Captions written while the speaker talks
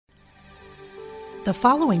The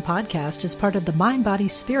following podcast is part of the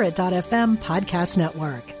MindBodySpirit.fm podcast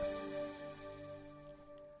network.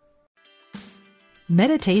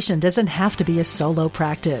 Meditation doesn't have to be a solo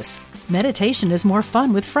practice. Meditation is more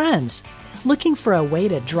fun with friends. Looking for a way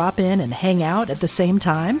to drop in and hang out at the same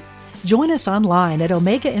time? Join us online at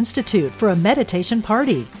Omega Institute for a meditation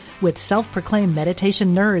party with self-proclaimed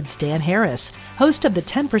meditation nerds Dan Harris, host of the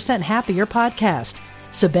 10% Happier podcast,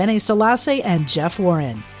 Sebene Selassie, and Jeff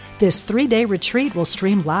Warren. This 3-day retreat will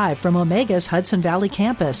stream live from Omega's Hudson Valley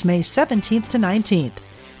campus May 17th to 19th.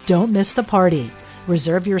 Don't miss the party.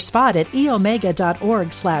 Reserve your spot at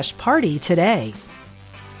eomega.org/party today.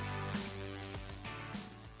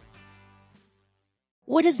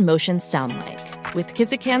 What does motion sound like? With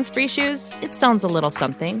Kizik hands-free shoes, it sounds a little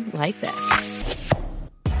something like this.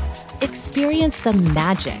 Experience the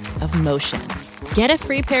magic of motion. Get a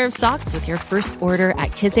free pair of socks with your first order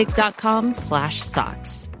at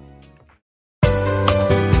kizik.com/socks.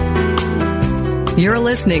 You're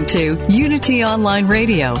listening to Unity Online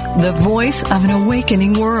Radio, the voice of an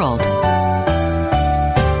awakening world.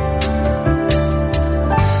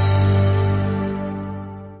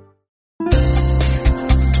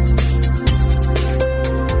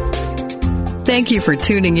 Thank you for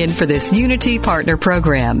tuning in for this Unity Partner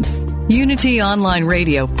Program. Unity Online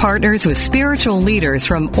Radio partners with spiritual leaders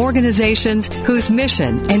from organizations whose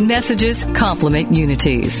mission and messages complement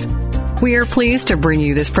Unity's. We are pleased to bring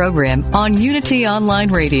you this program on Unity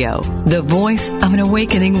Online Radio, the voice of an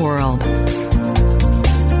awakening world.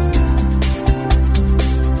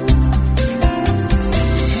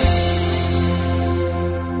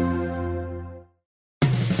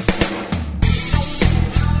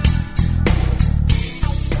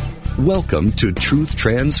 Welcome to Truth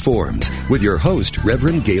Transforms with your host,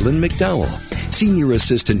 Reverend Galen McDowell, Senior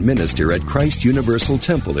Assistant Minister at Christ Universal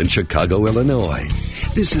Temple in Chicago, Illinois.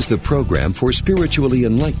 This is the program for spiritually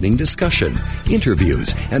enlightening discussion,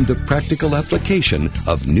 interviews, and the practical application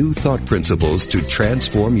of new thought principles to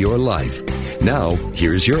transform your life. Now,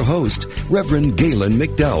 here's your host, Reverend Galen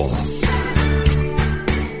McDowell.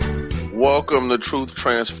 Welcome to Truth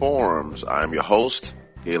Transforms. I'm your host,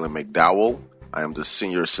 Galen McDowell. I am the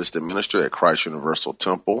Senior Assistant Minister at Christ Universal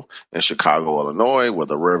Temple in Chicago, Illinois, where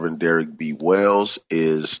the Reverend Derek B. Wells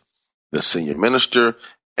is the Senior Minister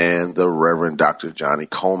and the Reverend Dr. Johnny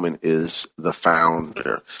Coleman is the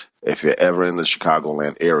founder. If you're ever in the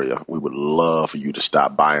Chicagoland area, we would love for you to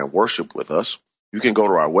stop by and worship with us. You can go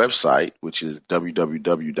to our website, which is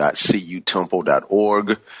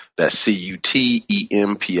www.cutemple.org. That's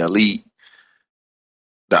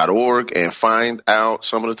cutemple.org, and find out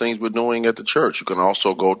some of the things we're doing at the church. You can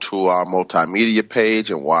also go to our multimedia page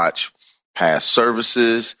and watch past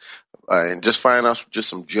services and just find out just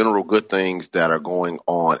some general good things that are going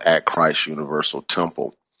on at Christ Universal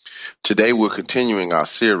Temple. Today, we're continuing our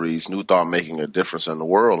series, New Thought Making a Difference in the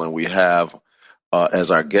World, and we have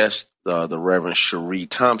as our guest the Reverend Cherie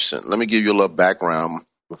Thompson. Let me give you a little background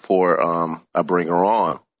before I bring her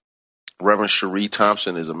on. Reverend Cherie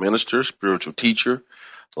Thompson is a minister, spiritual teacher,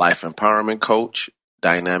 life empowerment coach,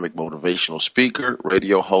 dynamic motivational speaker,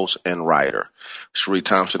 radio host, and writer. Cherie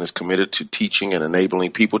Thompson is committed to teaching and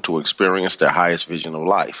enabling people to experience their highest vision of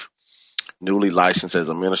life. Newly licensed as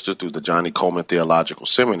a minister through the Johnny Coleman Theological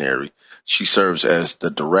Seminary, she serves as the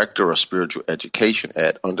Director of Spiritual Education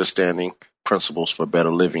at Understanding Principles for Better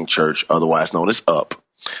Living Church, otherwise known as UP,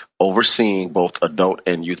 overseeing both adult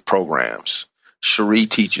and youth programs. Cherie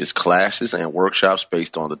teaches classes and workshops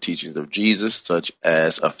based on the teachings of Jesus, such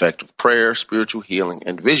as effective prayer, spiritual healing,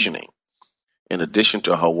 and visioning. In addition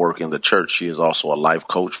to her work in the church, she is also a life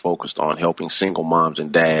coach focused on helping single moms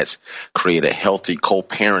and dads create a healthy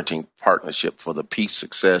co-parenting partnership for the peace,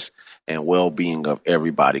 success, and well-being of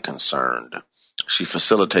everybody concerned. She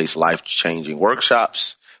facilitates life-changing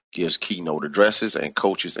workshops, gives keynote addresses, and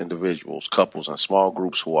coaches individuals, couples, and small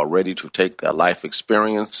groups who are ready to take their life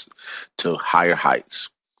experience to higher heights.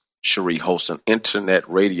 Cherie hosts an internet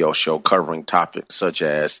radio show covering topics such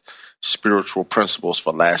as spiritual principles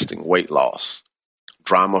for lasting weight loss,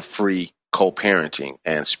 drama-free co-parenting,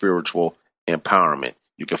 and spiritual empowerment.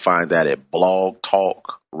 You can find that at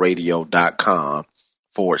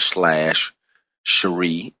blogtalkradio.com/Cherie,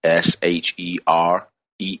 SHEREE,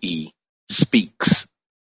 speaks.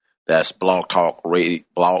 That's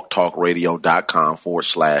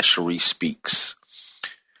blogtalkradio.com/Cherie speaks.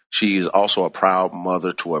 She is also a proud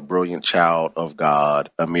mother to a brilliant child of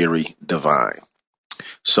God, Amiri Divine.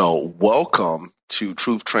 So welcome to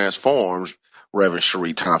Truth Transforms, Reverend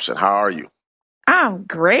Cherie Thompson. How are you? I'm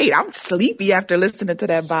great. I'm sleepy after listening to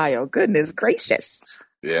that bio. Goodness gracious.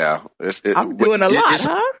 Yeah. I'm doing a lot,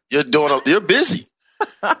 huh? You're busy.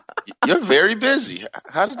 You're very busy.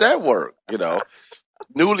 How does that work?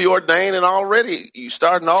 Newly ordained and already you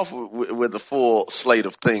starting off with a full slate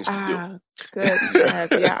of things to do.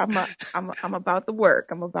 Goodness. Yeah, I'm about the work.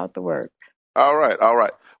 I'm about the work. All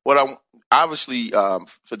right. Well, I'm obviously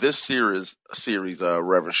for this series,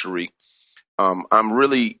 Reverend Cherie, I'm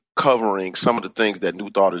really covering some of the things that New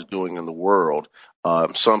Thought is doing in the world.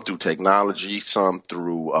 Some through technology, some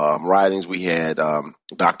through writings. We had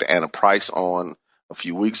Dr. Anna Price on a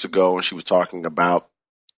few weeks ago, and she was talking about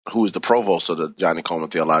who is the provost of the Johnny Coleman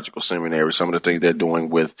Theological Seminary, some of the things they're doing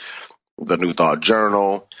with the New Thought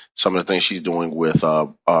Journal, some of the things she's doing with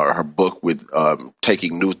her book with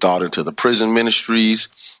taking New Thought into the prison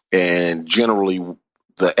ministries, and generally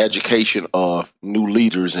the education of new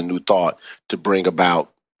leaders in New Thought to bring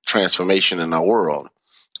about transformation in our world.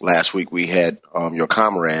 Last week we had your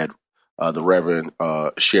comrade, the Reverend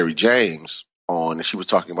Sherry James, on, and she was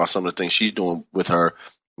talking about some of the things she's doing with her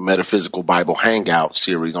Metaphysical Bible Hangout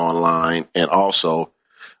series online, and also,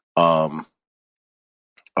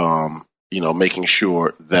 making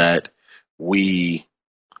sure that we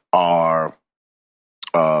are,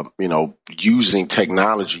 using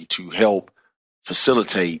technology to help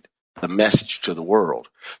facilitate the message to the world.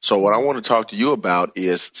 So what I want to talk to you about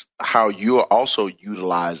is how you are also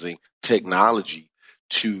utilizing technology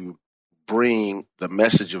to bring the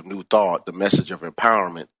message of New Thought, the message of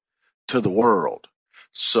empowerment to the world.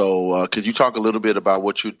 So could you talk a little bit about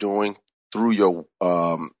what you're doing through your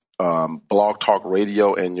Blog Talk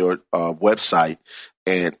Radio and your website,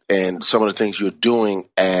 and some of the things you're doing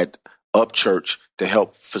at Upchurch to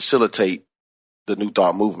help facilitate the New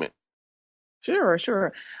Thought movement? Sure.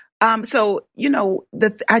 So,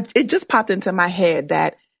 it just popped into my head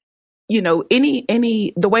that,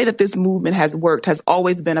 the way that this movement has worked has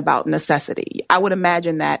always been about necessity. I would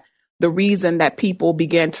imagine that the reason that people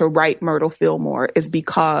began to write Myrtle Fillmore is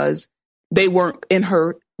because they weren't in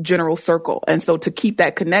her general circle. And so to keep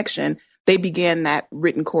that connection, they began that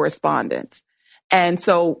written correspondence. And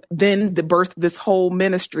so then the birth this whole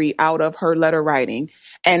ministry out of her letter writing.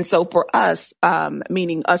 And so for us,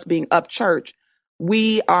 meaning us being Upchurch,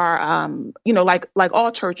 we are, like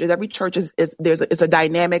all churches, every church is a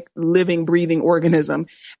dynamic, living, breathing organism.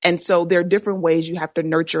 And so there are different ways you have to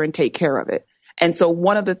nurture and take care of it. And so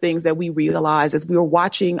one of the things that we realized as we were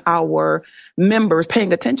watching our members,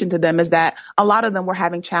 paying attention to them, is that a lot of them were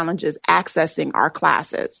having challenges accessing our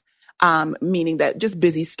classes, meaning that just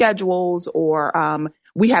busy schedules, or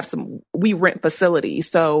we rent facilities.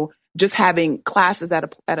 So just having classes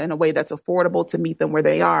in a way that's affordable to meet them where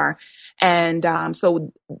they are. And and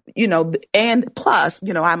plus,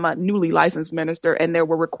 I'm a newly licensed minister, and there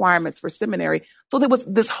were requirements for seminary. So there was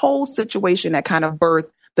this whole situation that kind of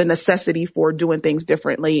birthed the necessity for doing things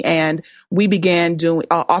differently. And we began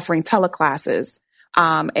offering teleclasses.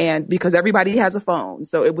 And because everybody has a phone,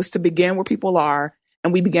 so it was to begin where people are.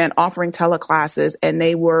 And we began offering teleclasses, and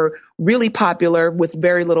they were really popular with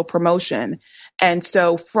very little promotion. And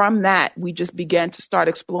so from that, we just began to start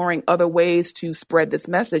exploring other ways to spread this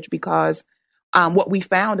message, because what we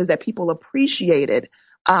found is that people appreciated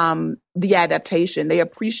the adaptation. They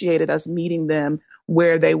appreciated us meeting them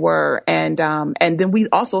where they were. And then we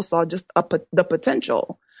also saw just the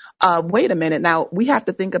potential. Wait a minute, now we have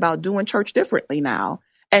to think about doing church differently now.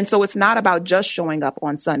 And so it's not about just showing up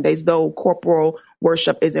on Sundays, though corporal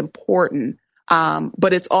worship is important.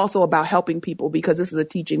 But it's also about helping people, because this is a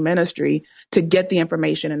teaching ministry, to get the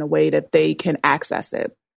information in a way that they can access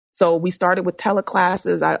it. So we started with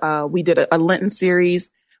teleclasses. We did a Lenten series.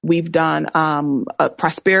 We've done a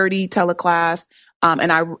prosperity teleclass.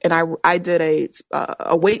 And I did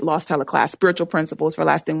a weight loss teleclass, Spiritual Principles for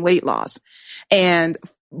Lasting Weight Loss. And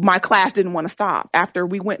my class didn't want to stop. After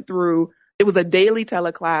we went through, it was a daily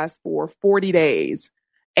teleclass for 40 days,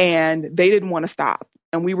 and they didn't want to stop.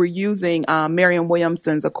 And we were using Marianne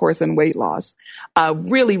Williamson's A Course in Weight Loss.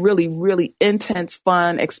 Really, really, really intense,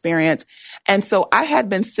 fun experience. And so I had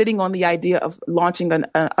been sitting on the idea of launching an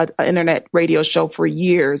internet radio show for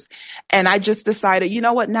years. And I just decided, you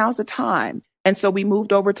know what, now's the time. And so we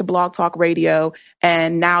moved over to Blog Talk Radio.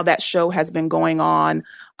 And now that show has been going on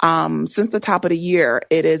since the top of the year.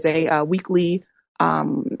 It is a weekly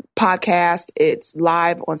podcast. It's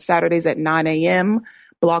live on Saturdays at 9 a.m.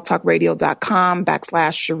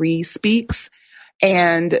 blogtalkradio.com/Cherie Speaks.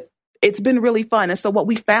 And it's been really fun. And so what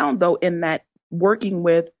we found, though, in that working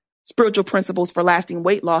with Spiritual Principles for Lasting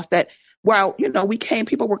Weight Loss, that while,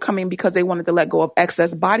 people were coming because they wanted to let go of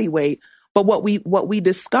excess body weight. But what we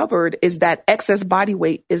discovered is that excess body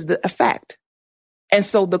weight is the effect. And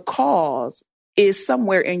so the cause is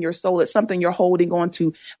somewhere in your soul. It's something you're holding on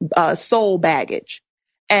to, soul baggage.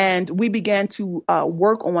 And we began to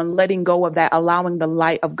work on letting go of that, allowing the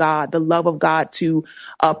light of God, the love of God to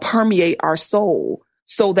permeate our soul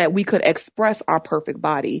so that we could express our perfect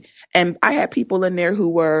body. And I had people in there who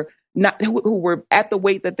were at the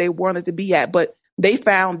weight that they wanted to be at, but they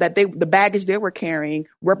found that the baggage they were carrying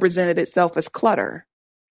represented itself as clutter.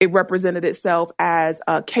 It represented itself as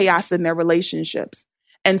chaos in their relationships.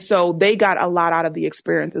 And so they got a lot out of the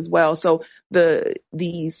experience as well. So the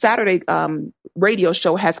Saturday radio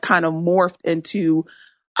show has kind of morphed into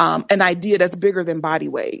an idea that's bigger than body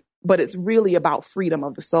weight, but it's really about freedom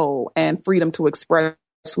of the soul and freedom to express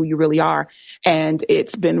who you really are. And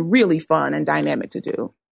it's been really fun and dynamic to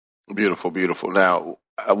do. Beautiful, beautiful. Now,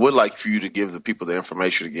 I would like for you to give the people the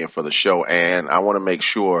information again for the show. And I want to make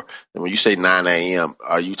sure that when you say 9 a.m.,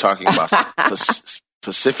 are you talking about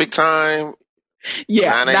Pacific time?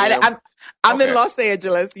 Yeah, 9 a.m.? I'm in Los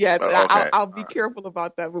Angeles. Yes, okay. I'll be careful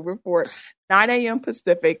about that moving forward. 9 a.m.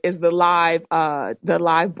 Pacific is the live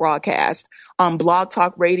broadcast on Blog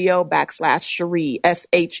Talk Radio /Sheree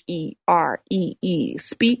SHEREE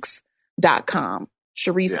speaks.com.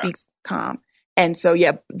 ShereeSpeaks.com. And so,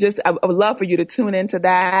 I would love for you to tune into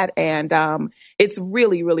that. And it's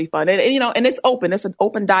really, really fun. And it's open. It's an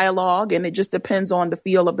open dialogue, and it just depends on the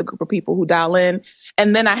feel of the group of people who dial in.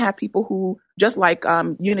 And then I have people who, just like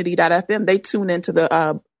Unity.fm, they tune into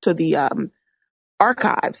the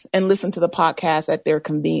archives and listen to the podcast at their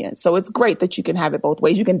convenience. So it's great that you can have it both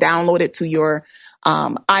ways. You can download it to your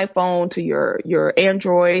iPhone, to your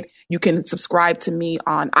Android. You can subscribe to me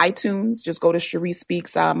on iTunes. Just go to Sheree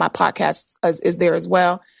Speaks. My podcast is there as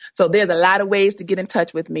well. So there's a lot of ways to get in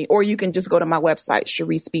touch with me, or you can just go to my website,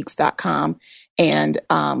 ShereeSpeaks.com, and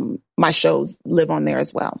my shows live on there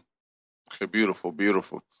as well. Okay, beautiful,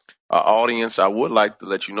 beautiful. Audience, I would like to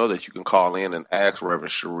let you know that you can call in and ask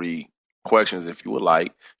Reverend Sheree questions if you would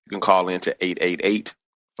like. You can call in to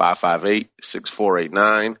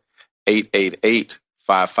 888-558-6489,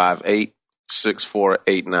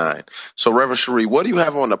 888-558-6489. So, Reverend Sheree, what do you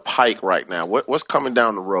have on the pike right now? What's coming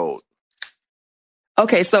down the road?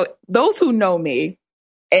 Okay, so those who know me,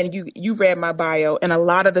 and you read my bio, and a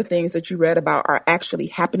lot of the things that you read about are actually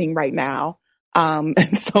happening right now.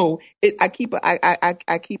 And so I keep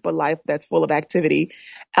a life that's full of activity.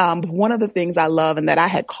 One of the things I love and that I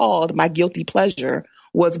had called my guilty pleasure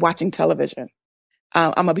was watching television.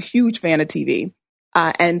 I'm a huge fan of TV.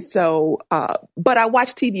 And so, but I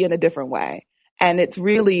watch TV in a different way. And it's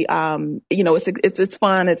really, it's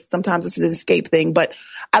fun. Sometimes it's an escape thing, but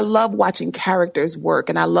I love watching characters work,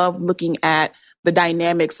 and I love looking at the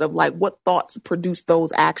dynamics of like what thoughts produce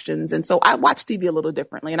those actions. And so I watch TV a little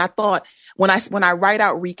differently. And I thought when I write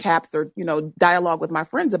out recaps or, dialogue with my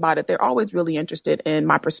friends about it, they're always really interested in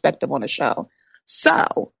my perspective on a show.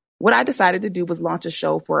 So what I decided to do was launch a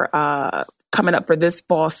show for, coming up for this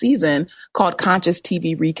fall season called Conscious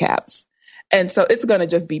TV Recaps. And so it's going to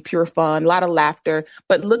just be pure fun, a lot of laughter,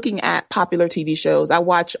 but looking at popular TV shows. I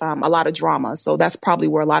watch a lot of drama. So that's probably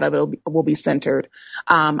where a lot of it will be centered.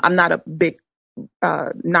 I'm not a big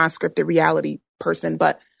non-scripted reality person,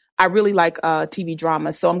 but I really like TV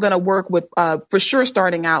drama. So I'm going to work with, for sure,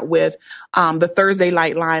 starting out with the Thursday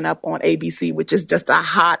night lineup on ABC, which is just a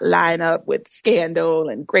hot lineup with Scandal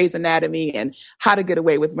and Grey's Anatomy and How to Get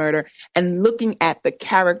Away with Murder, and looking at the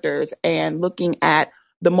characters and looking at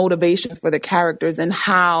the motivations for the characters and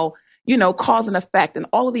how, cause and effect and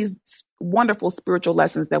all of these wonderful spiritual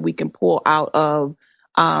lessons that we can pull out of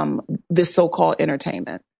this so-called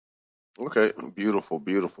entertainment. Okay, beautiful,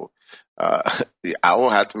 beautiful. I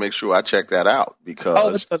will have to make sure I check that out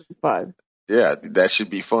because it's going to be fun. Yeah, that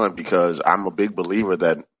should be fun because I'm a big believer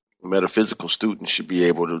that metaphysical students should be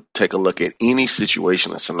able to take a look at any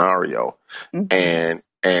situation and scenario and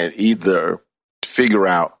either figure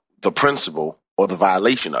out the principle or the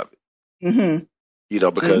violation of it. Mm-hmm.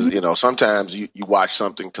 Because sometimes you watch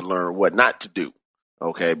something to learn what not to do.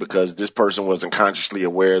 Okay, because this person wasn't consciously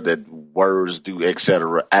aware that words do, et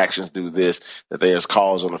cetera, actions do this, that there's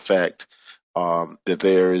cause and effect, that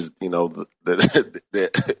there is,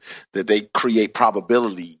 that they create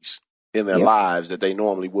probabilities in their lives that they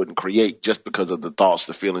normally wouldn't create just because of the thoughts,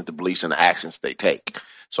 the feelings, the beliefs, and the actions they take.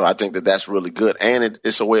 So I think that that's really good. And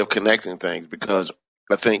it's a way of connecting things because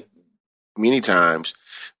I think many times,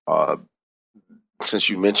 since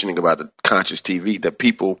you're mentioning about the conscious TV, that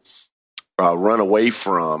people run away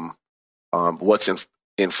from what's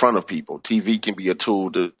in front of people. TV can be a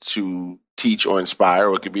tool to teach or inspire,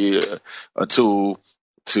 or it can be a tool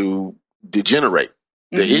to degenerate.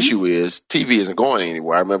 The issue is TV isn't going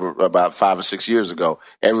anywhere. I remember about 5 or 6 years ago,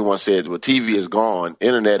 everyone said, well, TV is gone.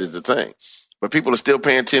 Internet is the thing. But people are still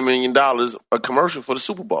paying $10 million a commercial for the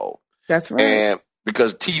Super Bowl. That's right.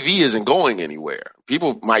 because TV isn't going anywhere.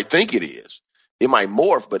 People might think it is. It might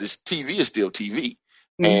morph, but TV is still TV.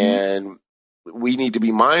 Mm-hmm. And we need to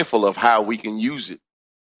be mindful of how we can use it.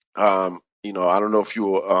 You know, I don't know if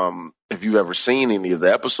you've ever seen any of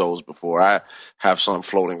the episodes before. I have some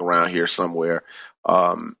floating around here somewhere.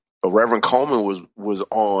 Reverend Coleman was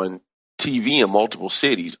on TV in multiple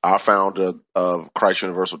cities. Our founder of Christ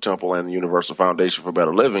Universal Temple and the Universal Foundation for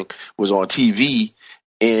Better Living was on TV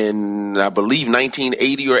in, I believe,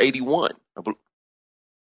 1980 or 81.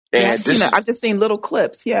 And I've just seen little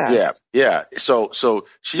clips. Yes. Yeah. So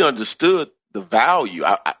she understood the value.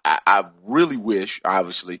 I really wish,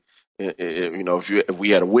 obviously, you know, if we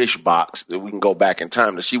had a wish box that we can go back in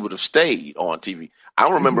time, that she would have stayed on TV.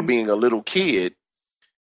 I remember being a little kid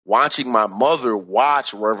watching my mother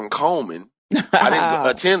watch Reverend Coleman. I didn't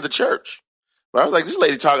attend the church, but I was like, this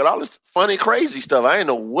lady talking all this funny, crazy stuff. I didn't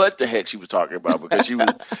know what the heck she was talking about, because she was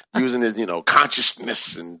using it, you know,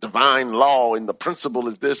 consciousness and divine law, and the principle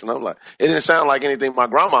is this. And I'm like, it didn't sound like anything my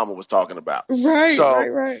grandmama was talking about.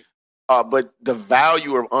 Right. But the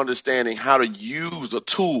value of understanding how to use a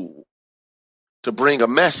tool to bring a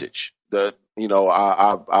message, that, you know,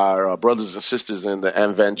 our brothers and sisters in the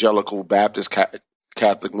evangelical Baptist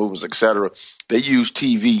Catholic movements, etc., they use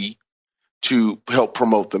TV to help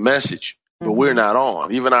promote the message, but we're not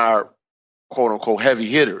on. Even our quote unquote heavy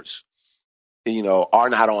hitters, you know, are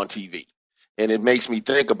not on TV. And it makes me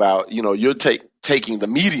think about, you know, you're taking the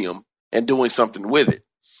medium and doing something with it,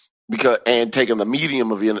 and taking the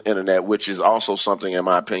medium of the internet, which is also something, in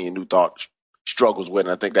my opinion, New Thought struggles with.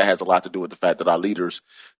 And I think that has a lot to do with the fact that our leaders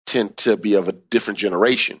tend to be of a different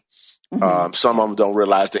generation. Some of them don't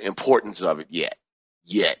realize the importance of it yet.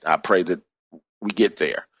 I pray that we get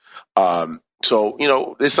there. So, you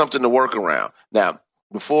know, there's something to work around. Now,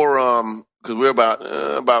 before, because we're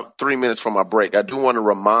about 3 minutes from our break, I do want to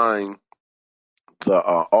remind the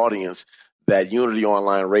audience that Unity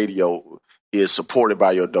Online Radio is supported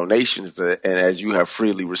by your donations. And as you have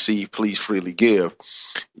freely received, please freely give.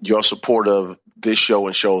 Your support of this show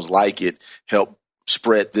and shows like it help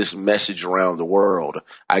spread this message around the world.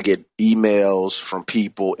 I get emails from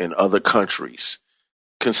people in other countries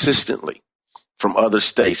consistently, from other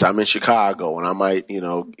states. I'm in Chicago, and I might, you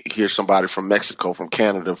know, hear somebody from Mexico, from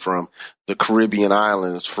Canada, from the Caribbean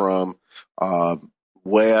islands, from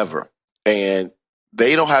wherever. And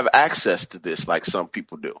they don't have access to this like some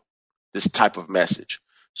people do, this type of message.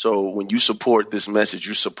 So when you support this message,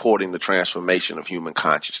 you're supporting the transformation of human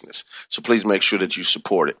consciousness. So please make sure that you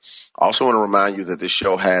support it. I also want to remind you that this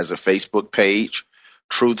show has a Facebook page,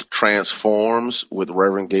 Truth Transforms with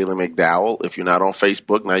Reverend Galen McDowell. If you're not on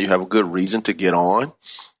Facebook, now you have a good reason to get on.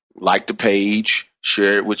 Like the page,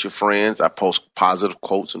 share it with your friends. I post positive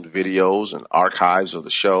quotes and videos and archives of the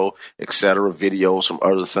show, etc., videos from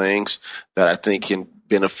other things that I think can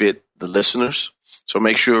benefit the listeners. So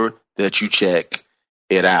make sure that you check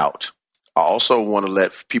it out. I also want to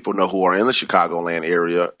let people know who are in the Chicagoland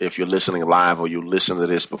area, if you're listening live or you listen to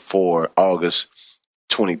this before August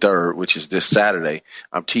 23rd, which is this Saturday,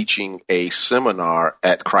 I'm teaching a seminar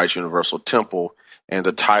at Christ Universal Temple, and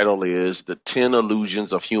the title is The 10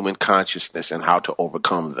 Illusions of Human Consciousness and How to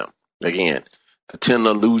Overcome Them. Again, the 10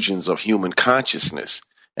 illusions of human consciousness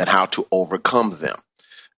and how to overcome them.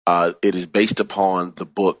 It is based upon the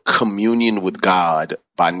book Communion with God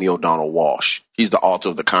by Neale Donald Walsch. He's the author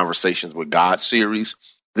of the Conversations with God series.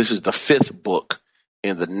 This is the 5th book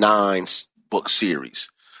in the 9-book series.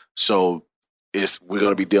 So we're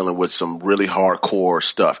going to be dealing with some really hardcore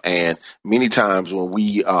stuff. And many times when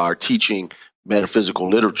we are teaching metaphysical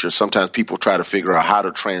literature, sometimes people try to figure out how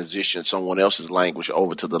to transition someone else's language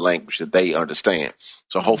over to the language that they understand.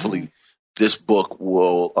 So hopefully this book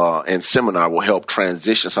will and seminar will help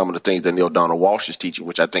transition some of the things that Neale Donald Walsch is teaching,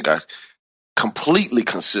 which I think are completely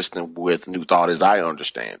consistent with New Thought as I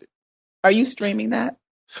understand it. Are you streaming that?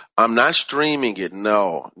 I'm not streaming it.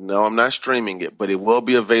 No, I'm not streaming it, but it will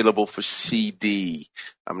be available for CD.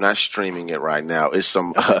 I'm not streaming it right now. It's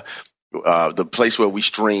some the place where we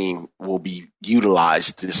stream will be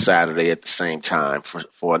utilized this Saturday at the same time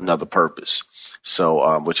for another purpose.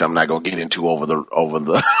 So, which I'm not going to get into over the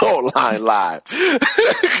online live.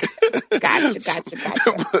 Gotcha.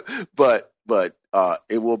 But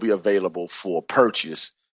it will be available for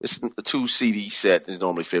purchase. It's a 2 CD set. It's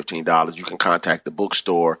normally $15. You can contact the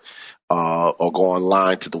bookstore or go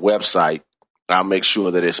online to the website. I'll make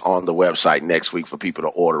sure that it's on the website next week for people to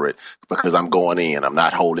order it, because I'm going in. I'm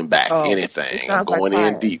not holding back anything. I'm going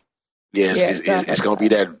in deep. Yes, it's going to be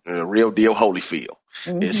that real deal Holyfield.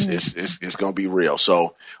 It's going to be real.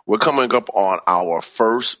 So we're coming up on our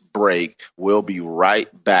first break. We'll be right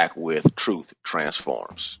back with Truth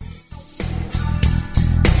Transforms.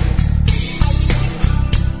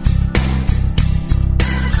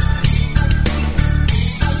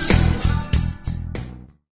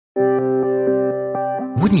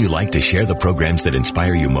 like to share the programs that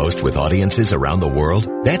inspire you most with audiences around the world?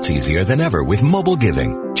 That's easier than ever with mobile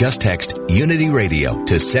giving. Just text Unity Radio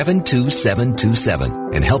to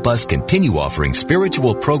 72727 and help us continue offering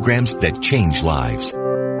spiritual programs that change lives.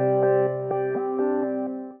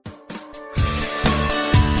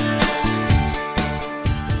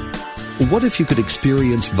 What if you could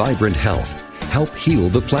experience vibrant health, help heal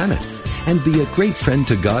the planet, and be a great friend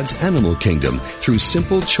to God's animal kingdom through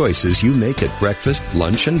simple choices you make at breakfast,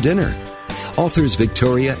 lunch, and dinner? Authors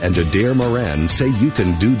Victoria and Adair Moran say you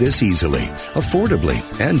can do this easily, affordably,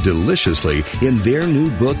 and deliciously in their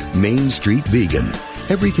new book, Main Street Vegan.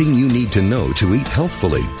 Everything you need to know to eat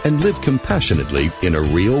healthfully and live compassionately in a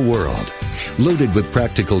real world. Loaded with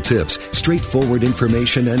practical tips, straightforward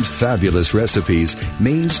information, and fabulous recipes,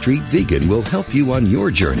 Main Street Vegan will help you on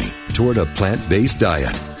your journey toward a plant-based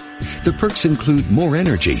diet. The perks include more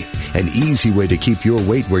energy, an easy way to keep your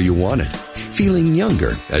weight where you want it, feeling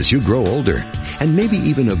younger as you grow older, and maybe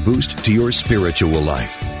even a boost to your spiritual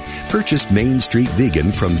life. Purchase Main Street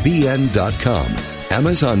Vegan from BN.com,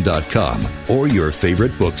 Amazon.com, or your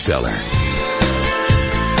favorite bookseller.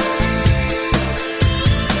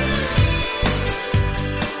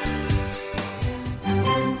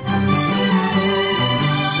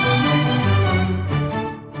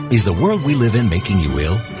 Is the world we live in making you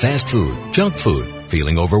ill? Fast food, junk food,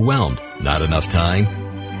 feeling overwhelmed, not enough time?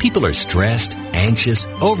 People are stressed, anxious,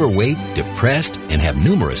 overweight, depressed, and have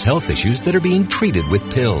numerous health issues that are being treated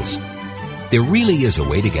with pills. There really is a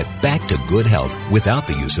way to get back to good health without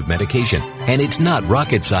the use of medication, and it's not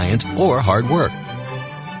rocket science or hard work.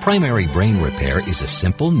 Primary brain repair is a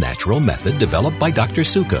simple, natural method developed by Dr.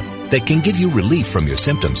 Suka that can give you relief from your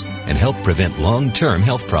symptoms and help prevent long-term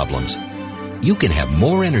health problems. You can have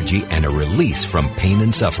more energy and a release from pain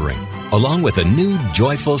and suffering, along with a new,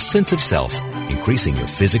 joyful sense of self, increasing your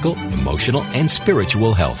physical, emotional, and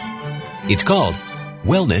spiritual health. It's called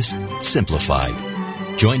Wellness Simplified.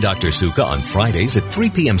 Join Dr. Suka on Fridays at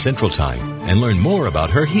 3 p.m. Central Time and learn more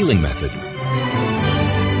about her healing method.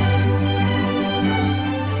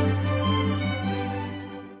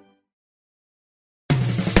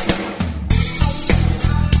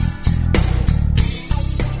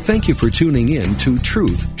 Thank you for tuning in to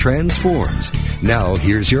Truth Transforms. Now,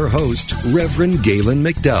 here's your host, Reverend Galen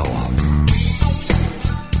McDowell.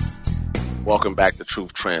 Welcome back to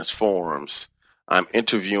Truth Transforms. I'm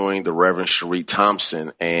interviewing the Reverend Cherie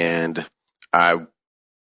Thompson, and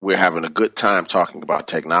we're having a good time talking about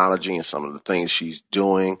technology and some of the things she's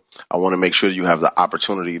doing. I want to make sure you have the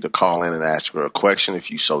opportunity to call in and ask her a question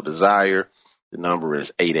if you so desire. The number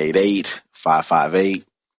is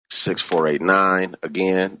 888-558-6489.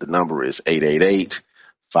 Again, the number is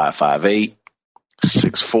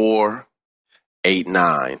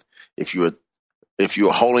 888-558-6489. If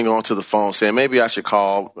you're holding on to the phone saying, maybe I should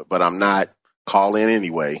call, but I'm not, call in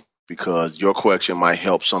anyway, because your question might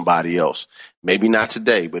help somebody else. Maybe not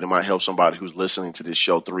today, but it might help somebody who's listening to this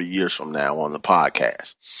show 3 years from now on the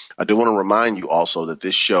podcast. I do want to remind you also that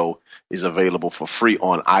this show is available for free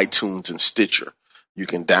on iTunes and Stitcher. You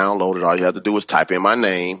can download it. All you have to do is type in my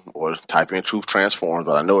name or type in Truth Transforms,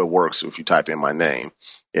 but I know it works if you type in my name,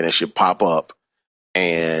 and it should pop up,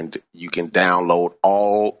 and you can download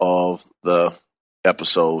all of the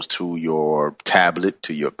episodes to your tablet,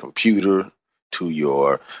 to your computer, to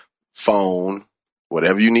your phone,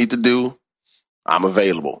 whatever you need to do. I'm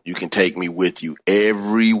available. You can take me with you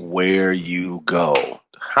everywhere you go.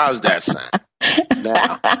 How's that sound?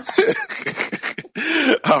 Now,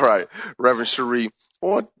 all right, Reverend Cherie, I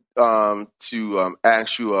want to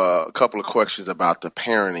ask you a couple of questions about the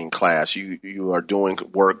parenting class. You are doing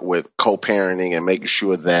work with co-parenting and making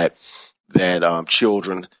sure that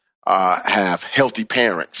children have healthy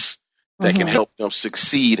parents that can help them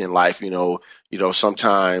succeed in life. You know,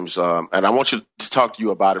 sometimes, and I want you to talk to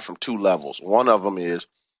you about it from two levels. One of them is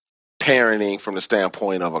parenting from the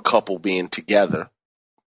standpoint of a couple being together,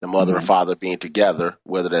 the mother and father being together,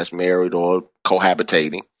 whether that's married or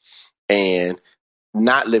cohabitating, and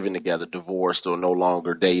not living together, divorced or no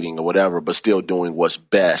longer dating or whatever, but still doing what's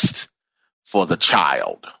best for the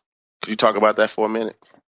child. Could you talk about that for a minute?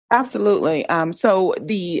 Absolutely. I'm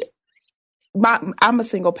a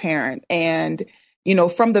single parent, and, you know,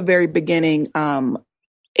 from the very beginning,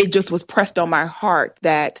 it just was pressed on my heart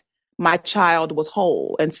that my child was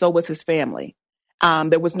whole, and so was his family.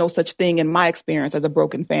 There was no such thing in my experience as a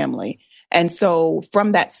broken family. And so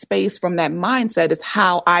from that space, from that mindset is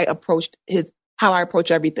how I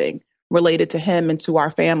approach everything related to him and to our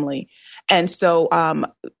family. And so,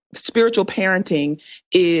 spiritual parenting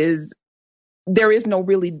there is no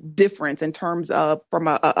really difference in terms of from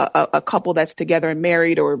a couple that's together and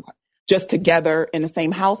married or just together in the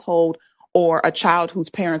same household, or a child whose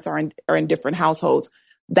parents are in different households.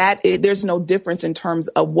 There's no difference in terms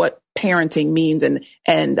of what parenting means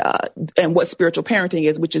and what spiritual parenting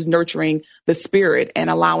is, which is nurturing the spirit and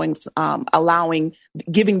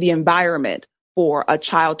giving the environment for a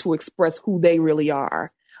child to express who they really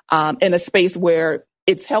are, in a space where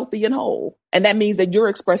it's healthy and whole. And that means that you're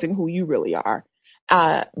expressing who you really are.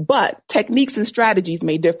 But techniques and strategies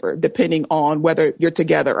may differ depending on whether you're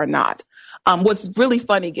together or not. What's really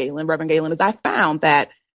funny, Reverend Galen, is I found that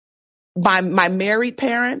my married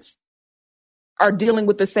parents are dealing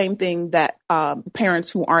with the same thing that parents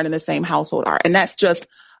who aren't in the same household are. And that's just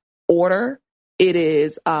order. It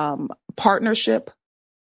is partnership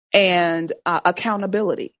and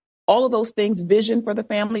accountability. All of those things, vision for the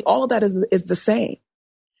family, all of that is the same.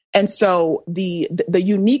 And so the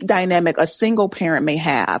unique dynamic a single parent may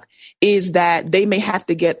have is that they may have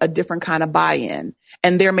to get a different kind of buy-in,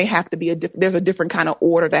 and there may have to be there's a different kind of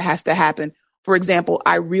order that has to happen. For example,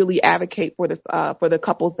 I really advocate for the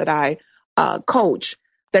couples that I coach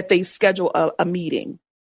that they schedule a meeting,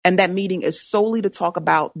 and that meeting is solely to talk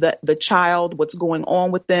about the child, what's going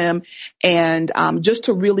on with them, and just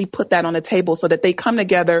to really put that on the table so that they come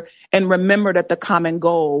together and remember that the common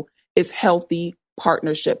goal is healthy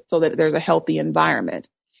partnership, so that there's a healthy environment.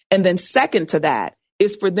 And then second to that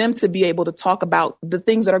is for them to be able to talk about the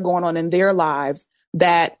things that are going on in their lives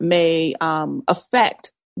that may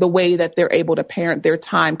affect the way that they're able to parent, their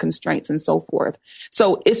time constraints and so forth.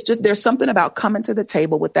 So it's just, there's something about coming to the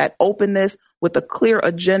table with that openness, with a clear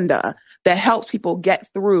agenda that helps people get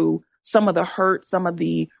through some of the hurt, some of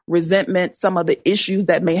the resentment, some of the issues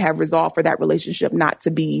that may have resolved for that relationship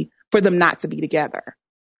for them not to be together.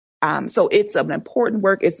 So it's an important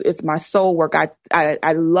work. It's my soul work.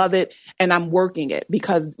 I love it, and I'm working it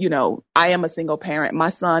because, I am a single parent. My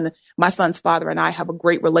son's father and I have a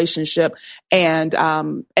great relationship, and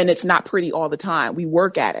it's not pretty all the time. We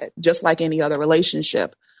work at it just like any other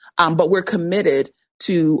relationship. But we're committed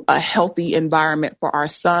to a healthy environment for our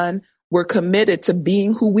son. We're committed to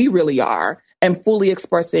being who we really are and fully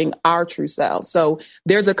expressing our true self. So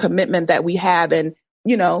there's a commitment that we have, and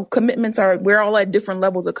commitments we're all at different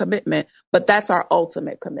levels of commitment, but that's our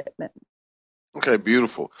ultimate commitment. Okay,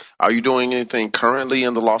 beautiful. Are you doing anything currently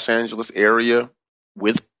in the Los Angeles area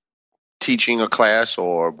with teaching a class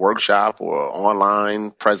or workshop or online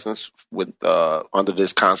presence with under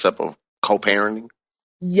this concept of co-parenting?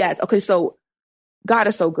 Yes. Okay, so God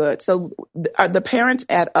is so good. So the parents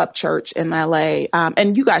at Up Church in LA,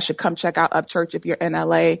 and you guys should come check out Up Church if you're in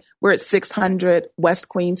LA. We're at 600 West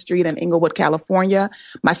Queen Street in Inglewood, California.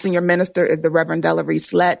 My senior minister is the Reverend Delary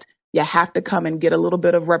Slett. You have to come and get a little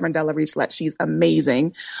bit of Reverend Delary Slett. She's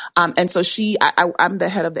amazing. And so I'm the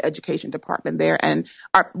head of the education department there. And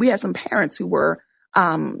we had some parents who were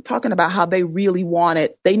talking about how they really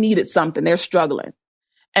they needed something. They're struggling.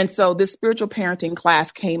 And so this spiritual parenting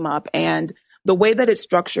class came up, and the way that it's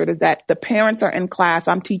structured is that the parents are in class.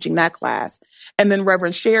 I'm teaching that class. And then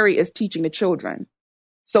Reverend Sherry is teaching the children.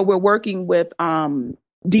 So we're working with Deepak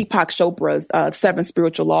Chopra's 7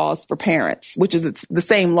 Spiritual Laws for Parents, which is the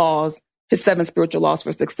same laws, his 7 Spiritual Laws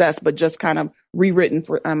for Success, but just kind of rewritten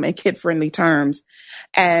for in kid-friendly terms.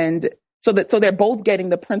 And so they're both getting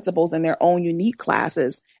the principles in their own unique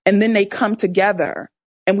classes. And then they come together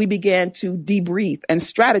and we began to debrief and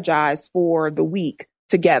strategize for the week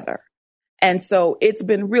together. And so it's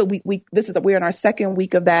been real. We're in our second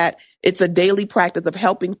week of that. It's a daily practice of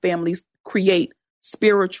helping families create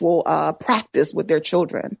spiritual practice with their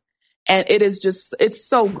children. And it's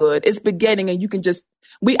so good. It's beginning, and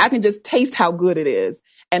I can just taste how good it is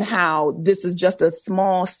and how this is just a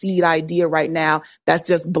small seed idea right now that's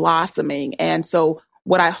just blossoming. And so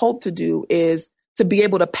what I hope to do is to be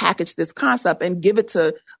able to package this concept and give it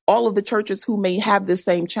to all of the churches who may have this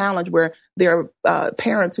same challenge where there are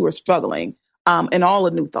parents who are struggling, and all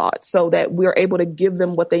of New Thought, so that we're able to give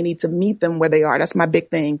them what they need to meet them where they are. That's my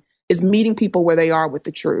big thing, is meeting people where they are with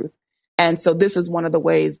the truth. And so this is one of the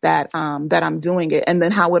ways that I'm doing it. And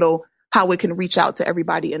then how it can reach out to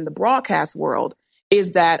everybody in the broadcast world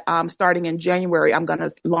is that starting in January, I'm going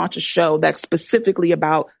to launch a show that's specifically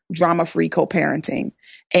about drama-free co-parenting.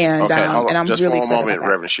 And, okay, and I'm just really for a moment, about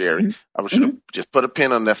Reverend Sherry. Mm-hmm. I should just put a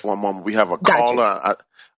pin on that for a moment. We have a caller.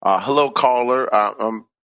 Hello, caller.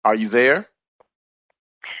 Are you there?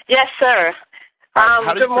 Yes, sir.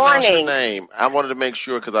 How do you pronounce morning. Your name? I wanted to make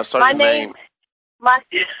sure because I saw your name.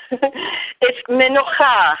 It's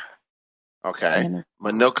Menucha. Okay,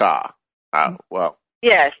 Menucha. Well.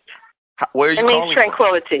 Yes. Where are you calling from? It means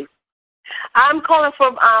tranquility. I'm calling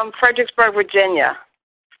from Fredericksburg, Virginia.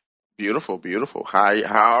 Beautiful, beautiful.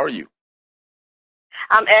 How are you?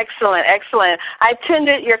 I'm excellent, excellent. I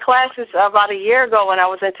attended your classes about a year ago when I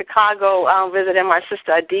was in Chicago visiting my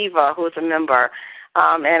sister Adiva, who was a member.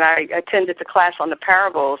 And I attended the class on the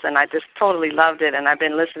parables, and I just totally loved it, and I've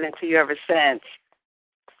been listening to you ever since.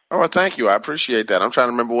 Oh, well, thank you. I appreciate that. I'm trying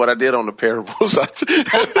to remember what I did on the parables. It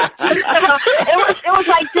was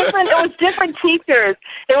like different. It was different teachers.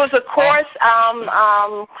 It was a course.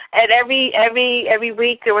 And every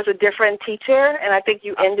week there was a different teacher, and I think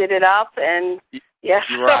you ended it up. And yes,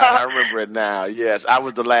 you're right. I remember it now. Yes, I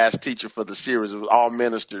was the last teacher for the series. It was all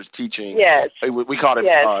ministers teaching. Yes, we called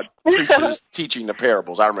it preachers teaching the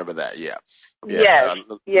parables. I remember that. Yeah. Yes.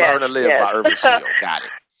 Learn to Live by Irvin Seal. Got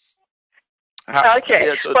it.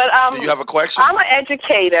 Okay, so but do you have a question? I'm an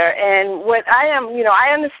educator, and what I am,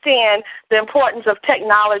 I understand the importance of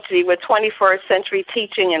technology with 21st century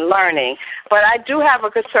teaching and learning. But I do have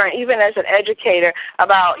a concern, even as an educator,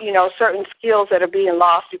 about certain skills that are being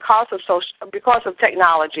lost because of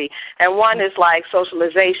technology. And one is like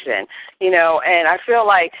socialization, and I feel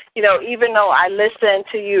like even though I listen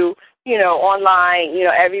to you, online,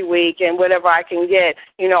 every week and whatever I can get,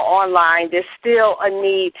 online, there's still a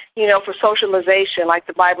need, for socialization. Like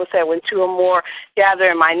the Bible said, when two or more gather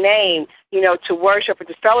in my name, to worship or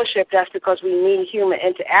to fellowship, that's because we need human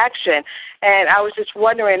interaction. And I was just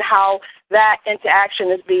wondering how that interaction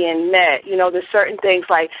is being met. There's certain things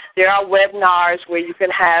like there are webinars where we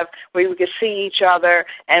can see each other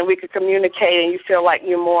and we can communicate, and you feel like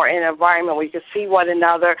you're more in an environment where you can see one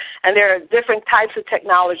another. And there are different types of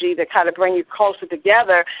technology that kind of bring you closer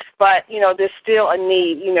together, but, there's still a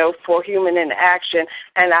need, for human interaction.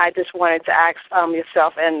 And I just wanted to ask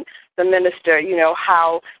yourself and the minister,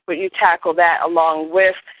 how would you tackle that along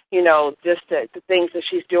with, just the things that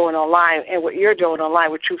she's doing online and what you're doing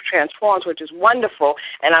online with Truth Transforms, which is wonderful,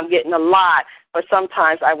 and I'm getting a lot. But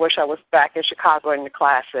sometimes I wish I was back in Chicago in the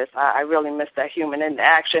classes. I really miss that human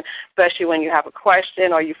interaction, especially when you have a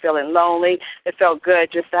question or you're feeling lonely. It felt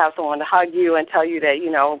good just to have someone to hug you and tell you that,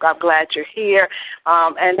 I'm glad you're here.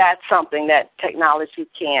 And that's something that technology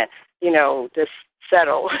can't, just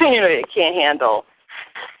settle, it can't handle.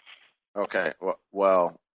 Okay.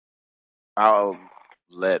 Well, I'll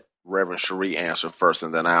let Reverend Cherie answer first,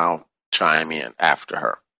 and then I'll chime in after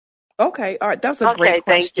her. Okay. All right. That's a great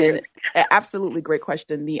question. Absolutely great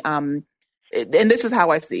question. And this is how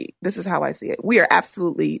I see it.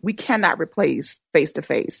 We cannot replace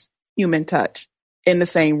face-to-face human touch in the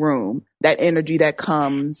same room, that energy that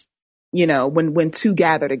comes, when two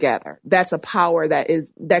gather together. That's a power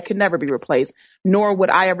that can never be replaced, nor would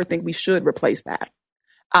I ever think we should replace that.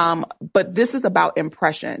 But this is about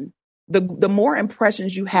impression. The more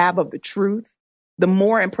impressions you have of the truth, the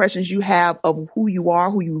more impressions you have of who you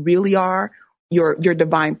are, who you really are, your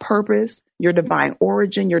divine purpose, your divine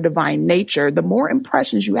origin, your divine nature, the more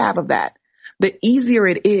impressions you have of that, the easier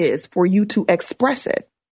it is for you to express it.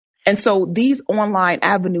 And so these online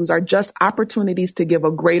avenues are just opportunities to give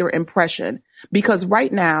a greater impression, because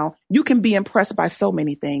right now you can be impressed by so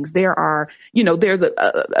many things. There are, there's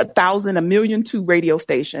a million radio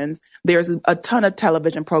stations. There's a ton of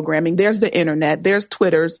television programming. There's the internet. There's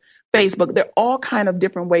Twitter's, Facebook. There are all kind of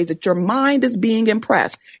different ways that your mind is being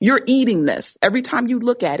impressed. You're eating this. Every time you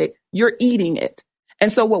look at it, you're eating it.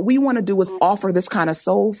 And so what we want to do is offer this kind of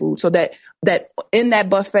soul food so that in that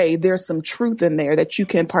buffet, there's some truth in there that you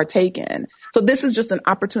can partake in. So this is just an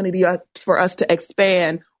opportunity for us to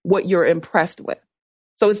expand what you're impressed with.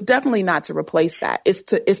 So it's definitely not to replace that. It's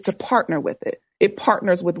to partner with it. It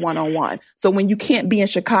partners with one-on-one. So when you can't be in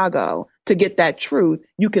Chicago to get that truth,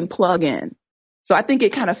 you can plug in. So I think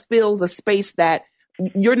it kind of fills a space that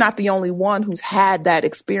you're not the only one who's had that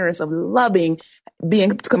experience of loving,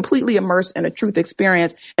 being completely immersed in a truth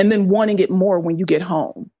experience, and then wanting it more when you get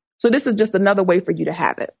home. So this is just another way for you to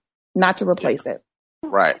have it, not to replace it.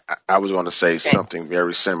 Right. I was going to say something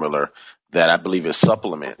very similar that I believe it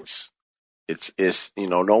supplements. It's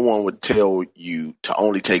no one would tell you to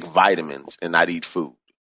only take vitamins and not eat food.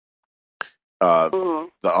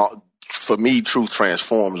 For me, Truth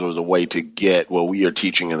Transforms was a way to get what we are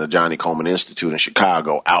teaching in the Johnny Coleman Institute in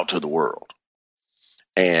Chicago out to the world.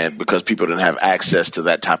 And because people didn't have access to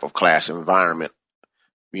that type of class environment,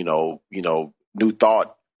 New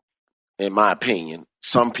Thought, in my opinion,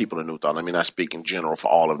 some people in New Thought, I mean, I speak in general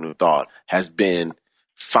for all of New Thought, has been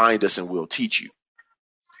find us and we'll teach you.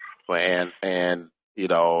 And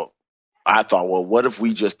I thought, well, what if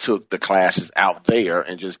we just took the classes out there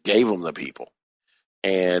and just gave them to people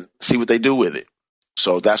and see what they do with it?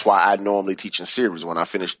 So that's why I normally teach in series. When I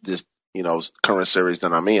finish this, current series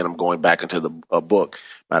that I'm in, I'm going back into a book.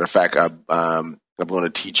 Matter of fact, I'm going to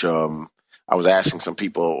teach, I I was asking some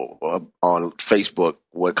people on Facebook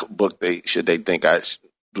what book they think I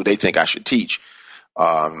should teach.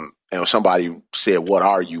 And somebody said, "What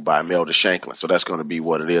Are You?" by Imelda Shanklin. So that's going to be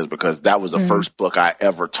what it is, because that was the first book I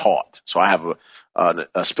ever taught. So I have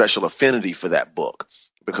a special affinity for that book,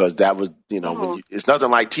 because that was, it's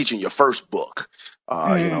nothing like teaching your first book,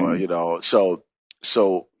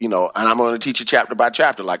 So, and I'm going to teach you chapter by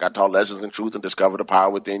chapter, like I taught Lessons in Truth and Discover the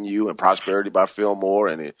Power Within You and Prosperity by Phil Moore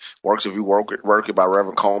and It Works If You Work It by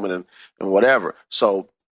Reverend Coleman and whatever. So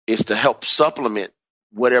it's to help supplement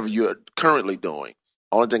whatever you're currently doing.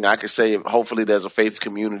 Only thing I can say, hopefully there's a faith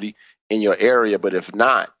community in your area, but if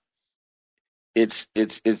not, it's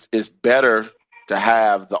better to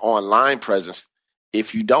have the online presence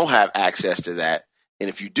if you don't have access to that. And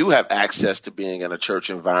if you do have access to being in a church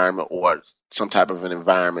environment or some type of an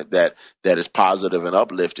environment that is positive and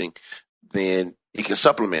uplifting, then you can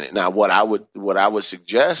supplement it. Now, what I would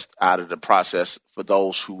suggest out of the process for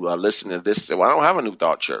those who are listening to this, say, well, I don't have a New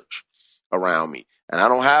Thought church around me, and I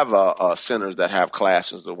don't have centers that have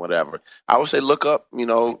classes or whatever. I would say look up,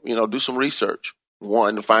 do some research.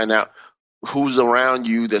 One, to find out who's around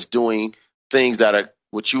you that's doing things that are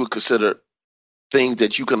what you would consider things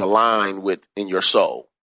that you can align with in your soul,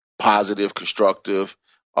 positive, constructive,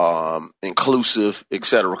 inclusive,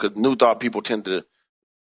 etc. Because New Thought people tend to,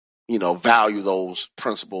 value those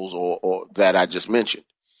principles or that I just mentioned.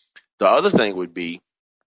 The other thing would be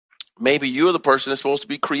maybe you're the person that's supposed to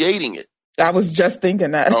be creating it. I was just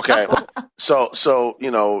thinking that. Okay. So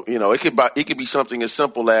it could be something as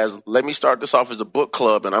simple as, let me start this off as a book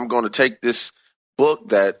club, and I'm going to take this book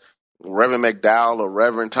that Reverend McDowell or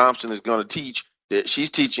Reverend Thompson is going to teach, that she's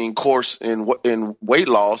teaching course in weight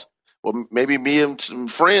loss. Well, maybe me and some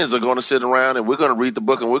friends are going to sit around and we're going to read the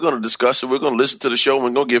book and we're going to discuss it. We're going to listen to the show and we're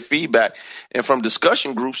going to give feedback. And from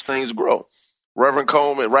discussion groups, things grow. Reverend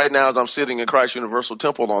Coleman, right now, as I'm sitting in Christ Universal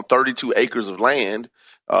Temple on 32 acres of land,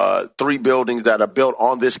 3 buildings that are built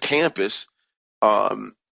on this campus.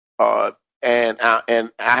 And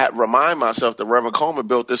I remind myself that Reverend Coleman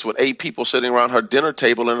built this with 8 people sitting around her dinner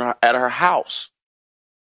table at her house.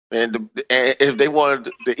 And if they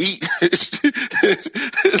wanted to eat,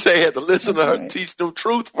 they had to listen to her teach them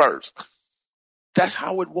truth first. That's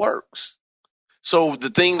how it works. So the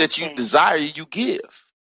thing that you desire, you give.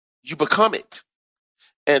 You become it.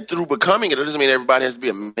 And through becoming it, it doesn't mean everybody has to be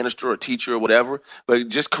a minister or a teacher or whatever, but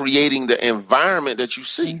just creating the environment that you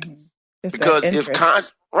seek. Mm-hmm. Because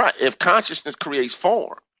if consciousness creates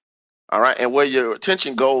form, all right, and where your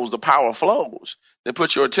attention goes, the power flows. Then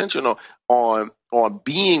put your attention on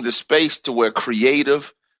being the space to where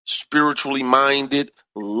creative, spiritually minded,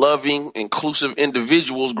 loving, inclusive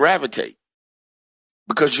individuals gravitate,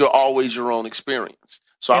 because you're always your own experience.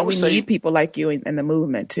 So and we need people like you in the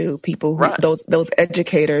movement too. People who, those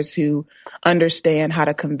educators who understand how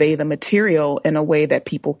to convey the material in a way that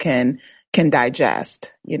people can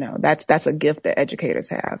digest. That's a gift that educators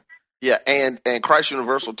have. Yeah, and Christ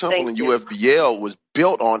Universal Temple and UFBL was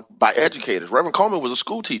built by educators. Reverend Coleman was a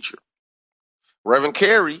school teacher. Reverend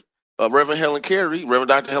Carey, Reverend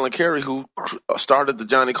Dr. Helen Carey, who started the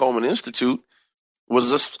Johnny Coleman Institute,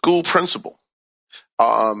 was a school principal.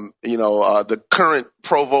 The current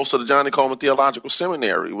provost of the Johnny Coleman Theological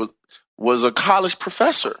Seminary was a college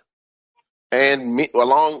professor, and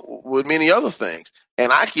along with many other things.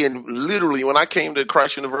 And I can literally, when I came to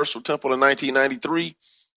Christ Universal Temple in 1993,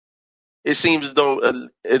 it seems as though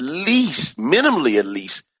minimally at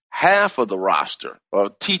least half of the roster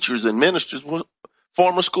of teachers and ministers were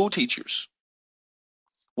former school teachers.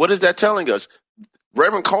 What is that telling us?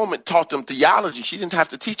 Reverend Coleman taught them theology. She didn't have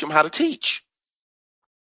to teach them how to teach.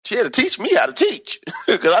 She had to teach me how to teach,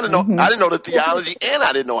 because I didn't know the theology and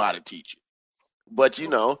I didn't know how to teach it. But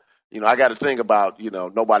I got to think about,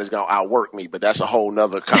 nobody's going to outwork me, but that's a whole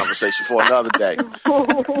nother conversation for another day.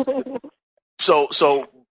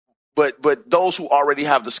 But those who already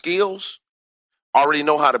have the skills already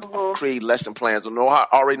know how to create lesson plans,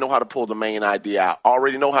 already know how to pull the main idea out,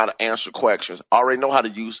 already know how to answer questions, already know how to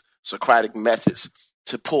use Socratic methods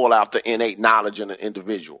to pull out the innate knowledge in an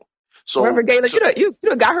individual. So, Reverend Galen, you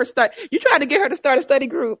got her start. You tried to get her to start a study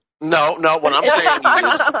group. No. What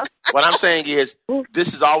I'm saying is,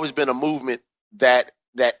 this has always been a movement that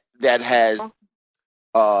has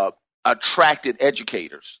attracted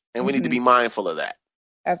educators, and we need to be mindful of that.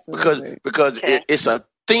 Absolutely, because it's a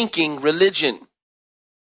thinking religion.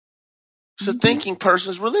 It's a thinking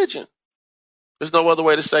person's religion. There's no other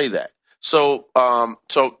way to say that. So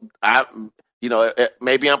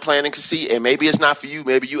maybe I'm planting to see, and maybe it's not for you.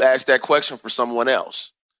 Maybe you asked that question for someone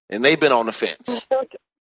else, and they've been on the fence.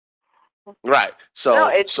 Right. So no,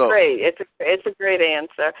 it's great. It's a great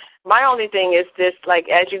answer. My only thing is this, like,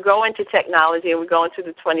 as you go into technology and we go into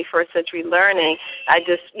the 21st century learning, I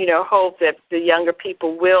just, hope that the younger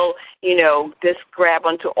people will, just grab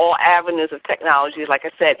onto all avenues of technology. Like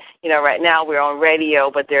I said, right now we're on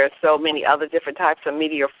radio, but there are so many other different types of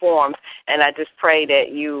media forms, and I just pray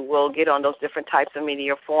that you will get on those different types of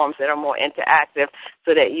media forms that are more interactive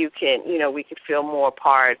so that you can, we can feel more a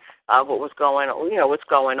part of what's going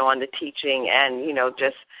on, the teaching, and,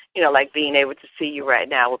 just, like being able to see you right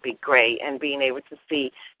now would be great, and being able to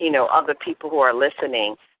see, other people who are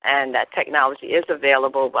listening, and that technology is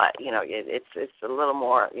available, but, it's a little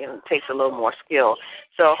more, it takes a little more skill.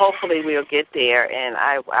 So hopefully we'll get there, and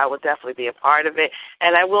I will definitely be a part of it.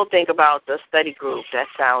 And I will think about the study group. That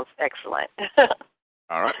sounds excellent.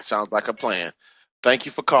 All right. Sounds like a plan. Thank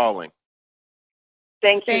you for calling.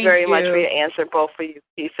 Thank you very much for your answer, both for you.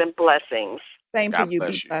 Peace and blessings. Same for you.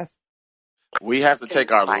 Be blessed. We have to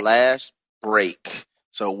take our last break,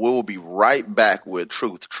 so we'll be right back with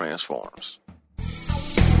Truth Transforms.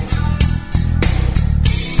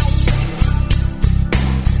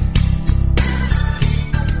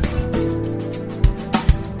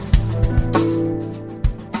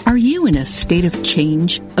 Are you in a state of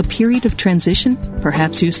change, a period of transition?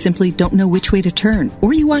 Perhaps you simply don't know which way to turn,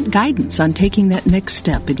 or you want guidance on taking that next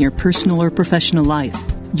step in your personal or professional life.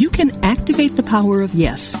 You can activate the power of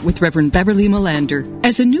yes with Reverend Beverly Melander.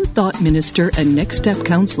 As a New Thought minister and Next Step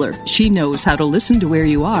counselor, she knows how to listen to where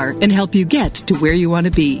you are and help you get to where you want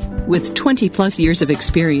to be. With 20-plus years of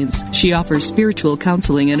experience, she offers spiritual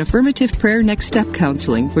counseling and affirmative prayer next step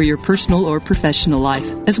counseling for your personal or professional life,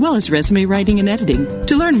 as well as resume writing and editing.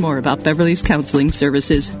 To learn more about Beverly's counseling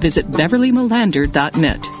services, visit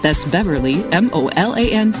BeverlyMelander.net. That's Beverly,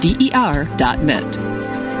 MOLANDER.net.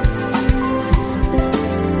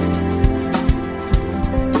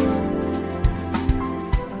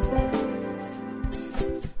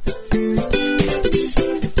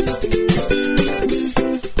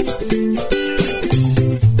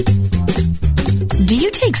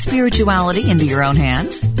 Spirituality into your own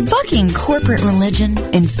hands? Bucking corporate religion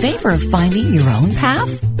in favor of finding your own path?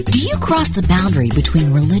 Do you cross the boundary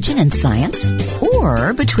between religion and science?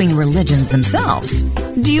 Or between religions themselves?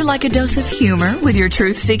 Do you like a dose of humor with your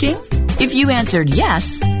truth-seeking? If you answered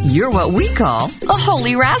yes, you're what we call a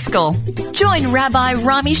holy rascal. Join Rabbi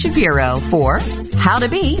Rami Shapiro for How to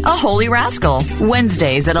Be a Holy Rascal,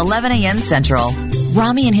 Wednesdays at 11 a.m. Central.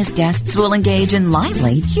 Rami and his guests will engage in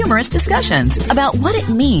lively, humorous discussions about what it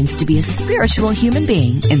means to be a spiritual human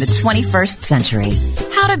being in the 21st century.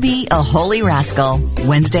 How to Be a Holy Rascal,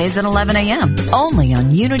 Wednesdays at 11 a.m., only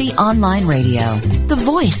on Unity Online Radio, the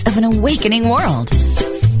voice of an awakening world.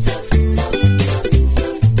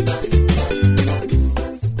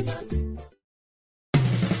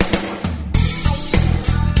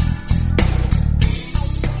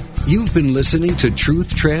 You've been listening to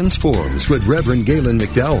Truth Transforms with Reverend Galen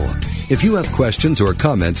McDowell. If you have questions or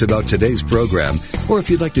comments about today's program, or if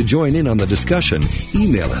you'd like to join in on the discussion,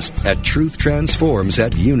 email us at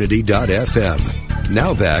truthtransforms@unity.fm.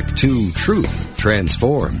 Now back to Truth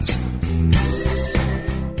Transforms.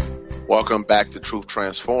 Welcome back to Truth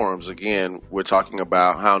Transforms. Again, we're talking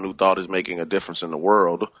about how New Thought is making a difference in the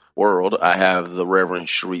world. I have the Reverend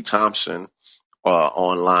Cherie Thompson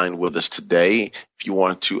online with us today. If you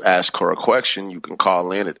want to ask her a question, you can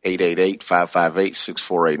call in at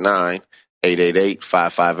 888-558-6489,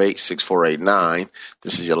 888-558-6489.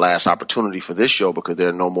 This is your last opportunity for this show because there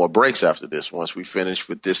are no more breaks after this. Once we finish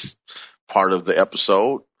with this part of the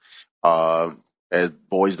episode, as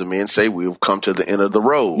Boys to Men say, we've come to the end of the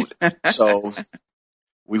road. So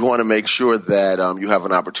we want to make sure that you have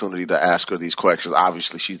an opportunity to ask her these questions.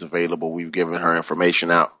 Obviously, she's available. We've given her information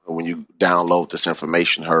out. When you download this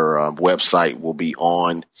information, her website will be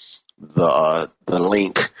on the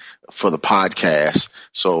link for the podcast,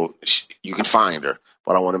 so you can find her.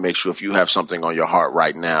 But I want to make sure if you have something on your heart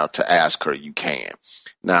right now to ask her, you can.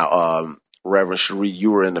 Now, Reverend Cherie,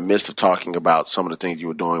 you were in the midst of talking about some of the things you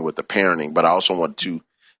were doing with the parenting, but I also want to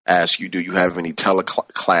ask you, do you have any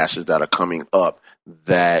teleclasses that are coming up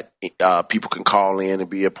that people can call in and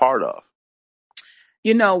be a part of?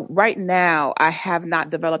 Right now, I have not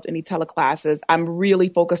developed any teleclasses. I'm really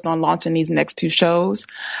focused on launching these next two shows.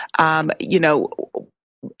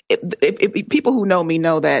 If people who know me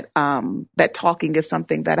know that that talking is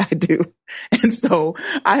something that I do. And so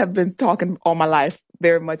I have been talking all my life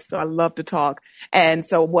very much. So I love to talk. And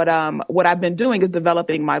so what I've been doing is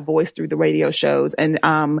developing my voice through the radio shows. And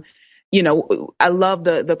I love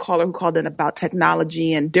the caller who called in about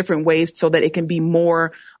technology and different ways so that it can be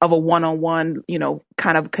more of a one-on-one,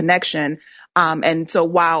 kind of connection. And so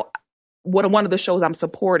while one of the shows I'm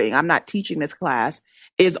supporting, I'm not teaching this class,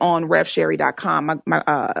 is on RevSherry.com. My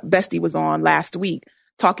bestie was on last week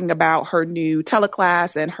talking about her new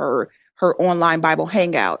teleclass and her online Bible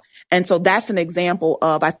hangout. And so that's an example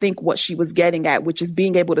of, I think, what she was getting at, which is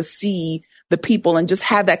being able to see the people and just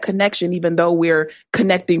have that connection, even though we're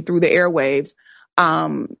connecting through the airwaves.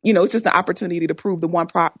 It's just an opportunity to prove the one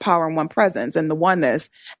power and one presence and the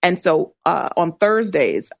oneness. And so on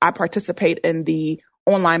Thursdays, I participate in the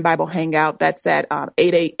online Bible hangout. That's at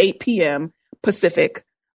 8 p.m. Pacific.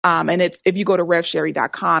 And if you go to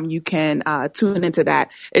RevSherry.com, you can tune into that.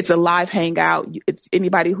 It's a live hangout. It's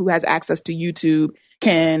anybody who has access to YouTube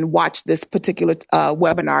can watch this particular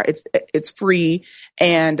webinar. It's free.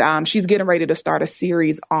 And she's getting ready to start a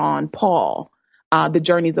series on Paul, the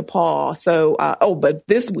journeys of Paul. So, but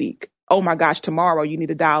this week, oh my gosh, tomorrow you need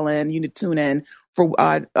to dial in, you need to tune in for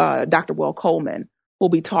Dr. Will Coleman, who'll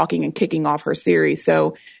be talking and kicking off her series.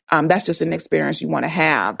 So that's just an experience you want to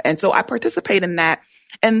have. And so I participate in that.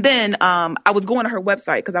 And then I was going to her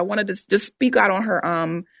website because I wanted to just speak out on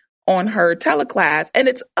her teleclass, and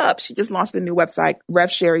it's up. She just launched a new website,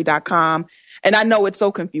 RevSherry.com. And I know it's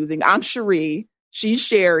so confusing. I'm Cherie. She's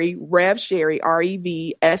Sherry, RevSherry,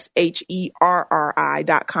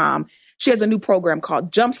 RevSherry.com. She has a new program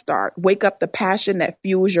called Jumpstart, Wake Up the Passion That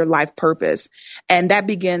Fuels Your Life Purpose. And that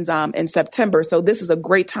begins in September. So this is a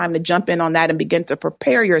great time to jump in on that and begin to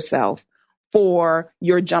prepare yourself for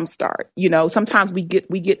your jumpstart. Sometimes we get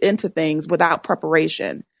into things without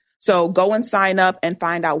preparation. So go and sign up and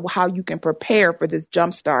find out how you can prepare for this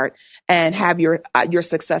jumpstart and have your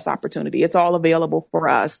success opportunity. It's all available for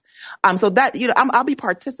us. So that, I'll be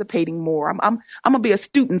participating more. I'm going to be a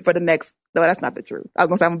student for the next, no, that's not the truth. I was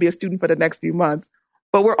going to say I'm going to be a student for the next few months,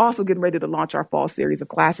 but we're also getting ready to launch our fall series of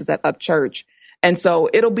classes at Up Church. And so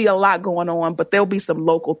it'll be a lot going on, but there'll be some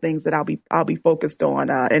local things that I'll be focused on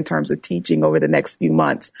in terms of teaching over the next few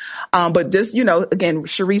months. But just, again,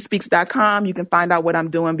 CherieSpeaks.com, you can find out what I'm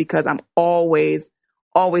doing because I'm always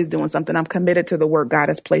doing something. I'm committed to the work God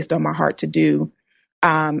has placed on my heart to do.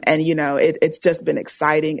 It's just been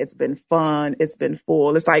exciting. It's been fun. It's been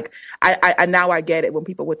full. It's like, I now I get it when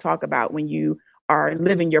people would talk about when you are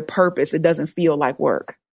living your purpose, it doesn't feel like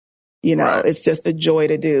work. Right. It's just a joy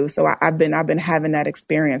to do. So I've been having that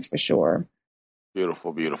experience for sure.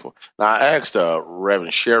 Beautiful, beautiful. Now, I asked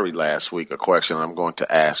Reverend Sherry last week a question I'm going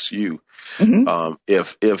to ask you. Mm-hmm.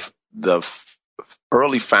 If the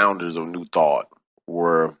early founders of New Thought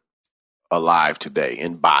were alive today,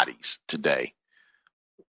 in bodies today,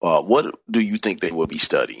 what do you think they would be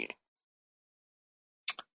studying?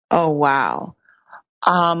 Oh, wow.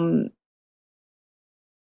 I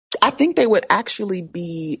think they would actually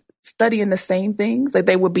be studying the same things. Like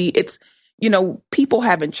they would be, people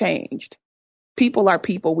haven't changed. People are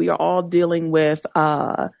people. We are all dealing with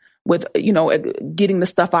getting the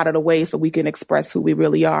stuff out of the way so we can express who we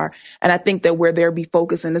really are. And I think that where they'll be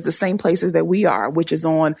focusing is the same places that we are, which is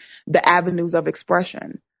on the avenues of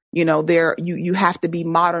expression. You have to be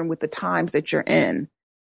modern with the times that you're in.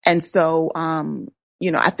 And so,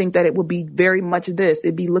 I think that it would be very much this.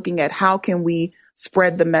 It'd be looking at how can we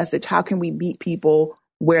spread the message? How can we meet people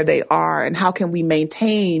where they are? And how can we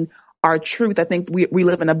maintain our truth? I think we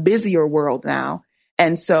live in a busier world now.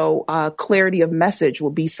 And so clarity of message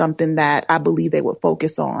will be something that I believe they would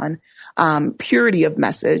focus on. Purity of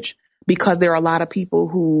message, because there are a lot of people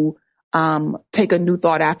who take a New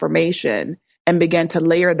Thought affirmation and begin to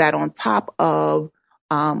layer that on top of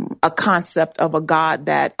a concept of a God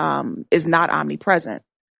that is not omnipresent,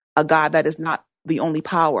 a God that is not the only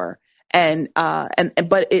power.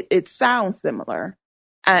 But it sounds similar.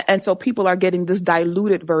 And so people are getting this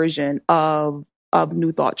diluted version of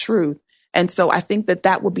New Thought truth. And so I think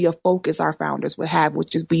that would be a focus our founders would have,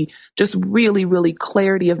 which is be just really, really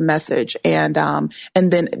clarity of message and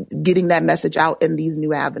then getting that message out in these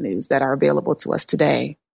new avenues that are available to us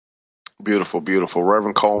today. Beautiful, beautiful.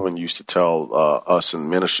 Reverend Coleman used to tell us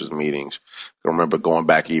in ministers meetings, I remember going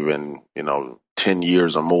back even, 10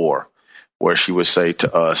 years or more, where she would say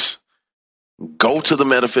to us, go to the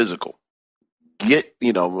metaphysical.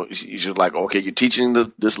 She's like, okay, you're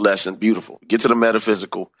teaching this lesson, beautiful. Get to the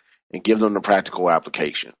metaphysical and give them the practical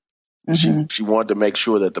application. Mm-hmm. She wanted to make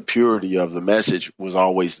sure that the purity of the message was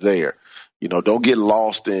always there. Don't get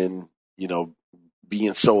lost in,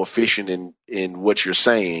 being so efficient in what you're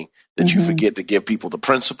saying that you forget to give people the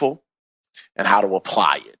principle and how to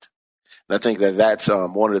apply it. And I think that's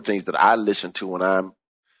one of the things that I listen to when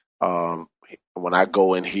when I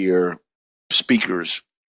go and hear speakers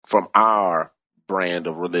from our brand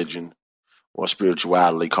of religion or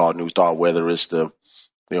spirituality called New Thought, whether it's the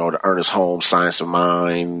the Ernest Holmes Science of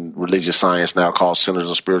Mind, Religious Science now called Centers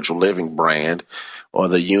of Spiritual Living brand, or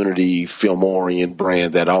the Unity Fillmorian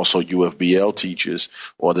brand that also UFBL teaches,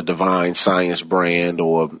 or the Divine Science brand,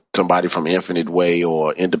 or somebody from Infinite Way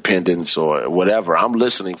or Independence or whatever. I'm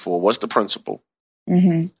listening for what's the principle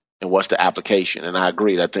and what's the application. And I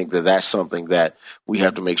agree. I think that that's something that we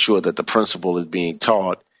have to make sure that the principle is being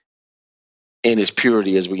taught in its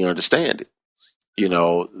purity as we understand it.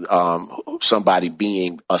 Somebody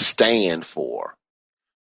being a stand for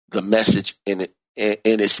the message in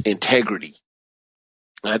its integrity.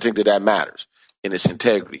 And I think that matters in its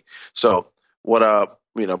integrity. So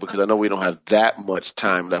because I know we don't have that much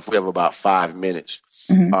time left. We have about 5 minutes.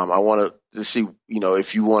 I wanted to see,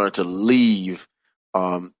 if you wanted to leave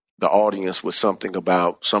the audience with something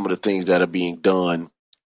about some of the things that are being done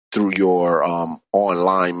through your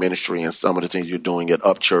online ministry and some of the things you're doing at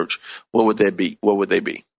Upchurch, what would they be?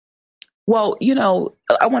 Well,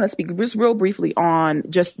 I want to speak just real briefly on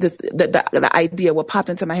just this, the idea, what popped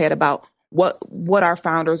into my head about what our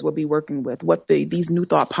founders will be working with, these New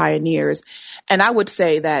Thought pioneers. And I would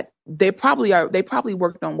say that they probably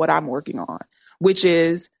worked on what I'm working on, which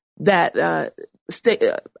is that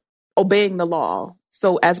obeying the law.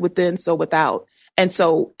 So as within, so without. And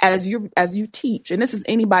so as you teach, and this is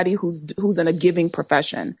anybody who's in a giving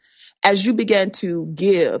profession, as you begin to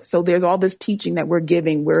give, so there's all this teaching that we're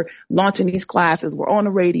giving, we're launching these classes, we're on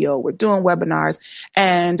the radio, we're doing webinars,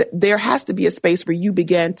 and there has to be a space where you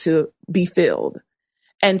begin to be filled.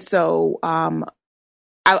 And so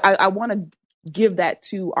I want to give that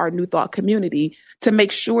to our New Thought community to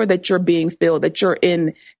make sure that you're being filled, that you're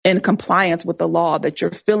in compliance with the law, that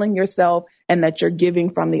you're filling yourself and that you're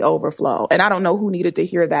giving from the overflow. And I don't know who needed to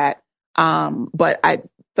hear that, but I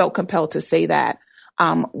felt compelled to say that.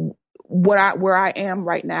 Where I am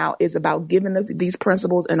right now is about giving these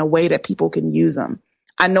principles in a way that people can use them.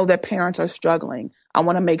 I know that parents are struggling. I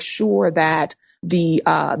want to make sure that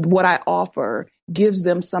what I offer gives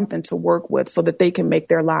them something to work with so that they can make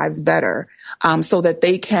their lives better, so that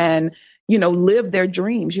they can, live their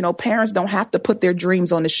dreams. Parents don't have to put their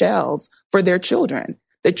dreams on the shelves for their children,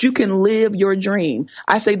 that you can live your dream.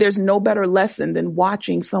 I say there's no better lesson than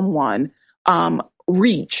watching someone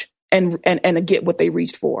reach and get what they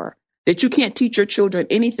reached for. That you can't teach your children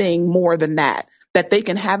anything more than that they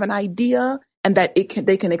can have an idea and that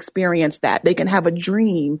they can experience that. They can have a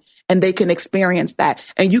dream and they can experience that.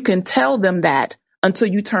 And you can tell them that until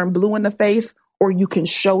you turn blue in the face, or you can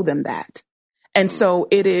show them that. And so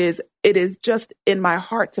it is just in my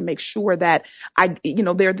heart to make sure that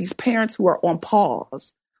there are these parents who are on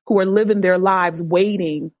pause, who are living their lives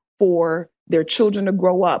waiting for their children to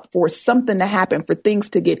grow up, for something to happen, for things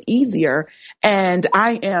to get easier. And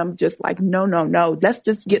I am just like, no.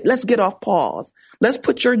 Let's get off pause. Let's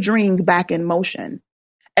put your dreams back in motion.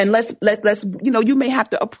 And let's, you may have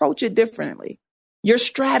to approach it differently. Your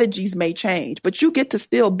strategies may change, but you get to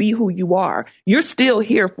still be who you are. You're still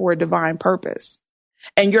here for a divine purpose.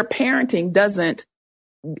 And your parenting doesn't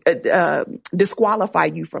disqualify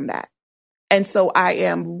you from that. And so I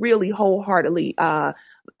am really wholeheartedly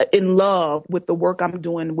in love with the work I'm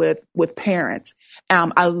doing with parents.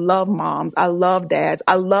 I love moms. I love dads.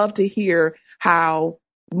 I love to hear how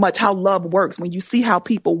love works when you see how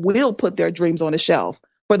people will put their dreams on the shelf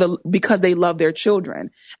because they love their children.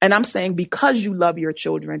 And I'm saying, because you love your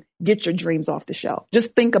children, get your dreams off the shelf.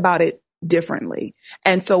 Just think about it differently.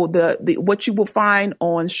 And so what you will find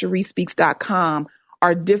on CherieSpeaks.com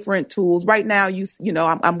are different tools. Right now,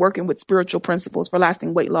 I'm working with spiritual principles for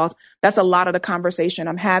lasting weight loss. That's a lot of the conversation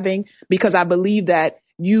I'm having, because I believe that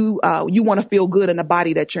you want to feel good in the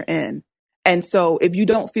body that you're in. And so if you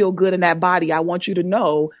don't feel good in that body, I want you to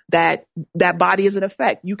know that that body is an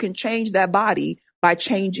effect. You can change that body by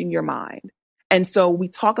changing your mind. And so we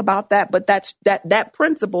talk about that, but that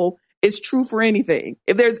principle is true for anything.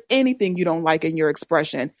 If there's anything you don't like in your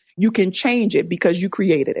expression, you can change it because you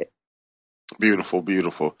created it. Beautiful,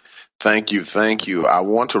 beautiful. Thank you. I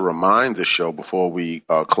want to remind the show before we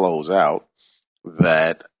close out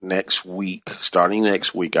that starting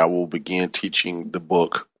next week, I will begin teaching the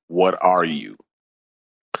book, What Are You?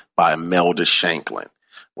 By Imelda Shanklin.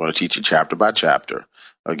 I'm going to teach you chapter by chapter.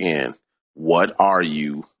 Again, What Are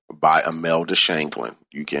You? By Imelda Shanklin.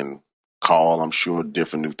 You can call, I'm sure,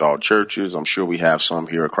 different New Thought churches. I'm sure we have some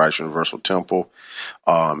here at Christ Universal Temple.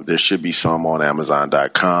 There should be some on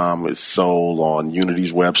Amazon.com. It's sold on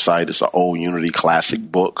Unity's website. It's an old Unity classic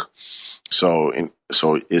book. So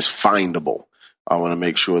it's findable. I want to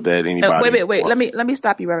make sure that anybody. Wait. Let me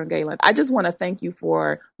stop you, Reverend Galen. I just want to thank you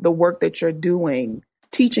for the work that you're doing,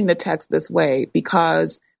 teaching the text this way,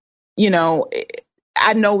 because,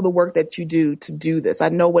 I know the work that you do to do this. I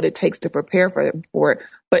know what it takes to prepare for it,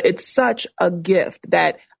 but it's such a gift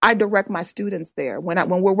that I direct my students there. When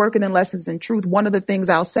we're working in Lessons in Truth, one of the things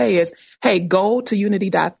I'll say is, hey, go to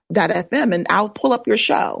unity.fm and I'll pull up your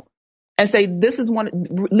show and say,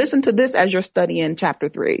 listen to this as you're studying chapter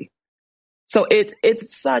 3. So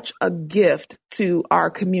it's such a gift to our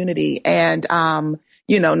community. And,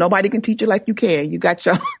 nobody can teach you like you can. You got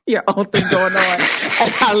your own thing going on.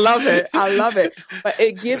 And I love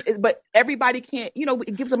it. But everybody can't,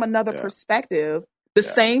 it gives them another perspective, the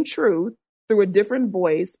same truth through a different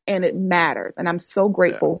voice, and it matters. And I'm so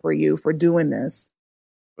grateful for you for doing this.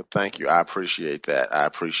 Well, thank you. I appreciate that. I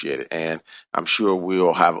appreciate it. And I'm sure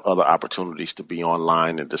we'll have other opportunities to be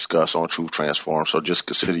online and discuss on Truth Transforms. So just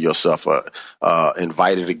consider yourself a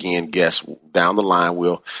invited again guest down the line.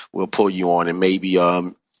 We'll pull you on, and maybe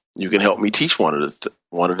you can help me teach one of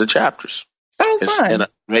the chapters. Oh, fun. And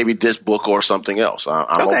maybe this book or something else.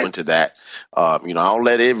 I'm open to that. I don't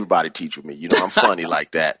let everybody teach with me. I'm funny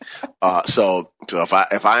like that. So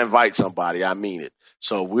if I invite somebody, I mean it.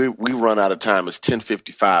 So we run out of time. It's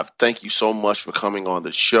 10:55. Thank you so much for coming on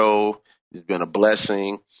the show. It's been a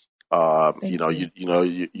blessing. You're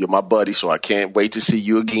my buddy, so I can't wait to see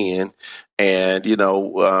you again. And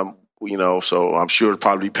so I'm sure it'll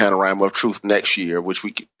probably be Panorama of Truth next year, which we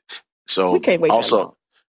can. So we can't wait. Also,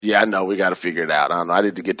 yeah, I know we got to figure it out. I don't know. I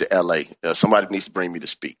need to get to LA. Somebody needs to bring me to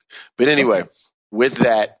speak. But anyway, with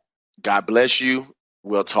that, God bless you.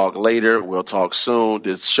 We'll talk later. We'll talk soon.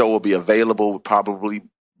 This show will be available probably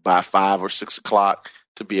by 5 or 6 o'clock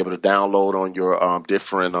to be able to download on your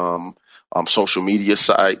different social media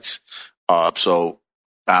sites. So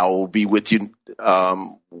I will be with you.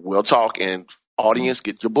 We'll talk. And audience,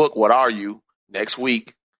 get your book, What Are You? Next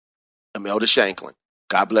week, Imelda Shanklin.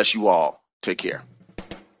 God bless you all. Take care.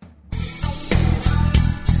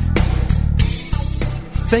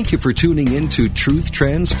 Thank you for tuning in to Truth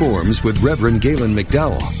Transforms with Reverend Galen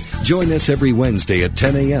McDowell. Join us every Wednesday at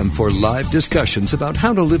 10 a.m. for live discussions about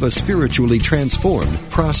how to live a spiritually transformed,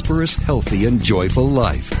 prosperous, healthy, and joyful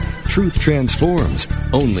life. Truth Transforms,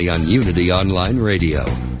 only on Unity Online Radio.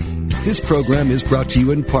 This program is brought to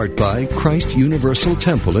you in part by Christ Universal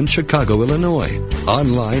Temple in Chicago, Illinois.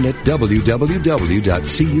 Online at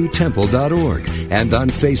www.cutemple.org and on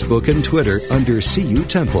Facebook and Twitter under CU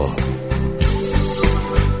Temple.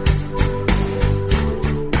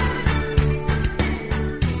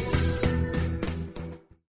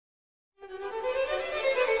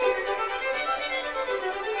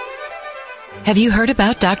 Have you heard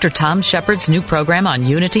about Dr. Tom Shepard's new program on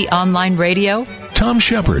Unity Online Radio? Tom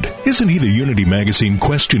Shepard, isn't he the Unity Magazine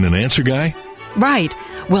question and answer guy? Right.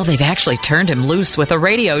 Well, they've actually turned him loose with a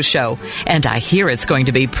radio show, and I hear it's going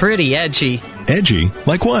to be pretty edgy. Edgy?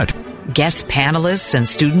 Like what? Guest panelists and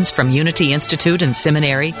students from Unity Institute and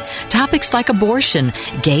Seminary. Topics like abortion,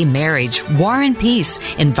 gay marriage, war and peace,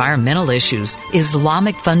 environmental issues,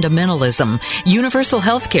 Islamic fundamentalism, universal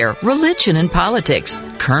health care, religion and politics,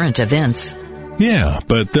 current events. Yeah,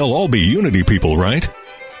 but they'll all be Unity people, right?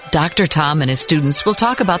 Dr. Tom and his students will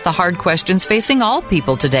talk about the hard questions facing all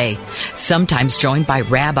people today, sometimes joined by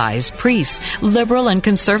rabbis, priests, liberal and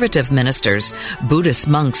conservative ministers, Buddhist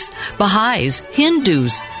monks, Baha'is,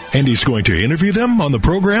 Hindus. And he's going to interview them on the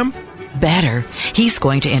program? Better, he's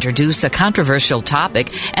going to introduce a controversial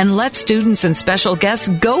topic and let students and special guests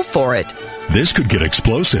go for it. This could get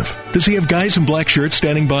explosive. Does he have guys in black shirts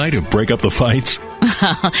standing by to break up the fights?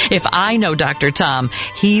 If I know Dr. Tom,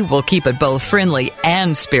 he will keep it both friendly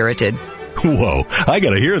and spirited. Whoa, I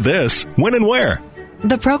gotta hear this. When and where?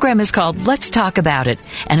 The program is called Let's Talk About It,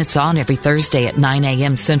 and it's on every Thursday at 9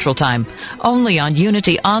 a.m. Central Time, only on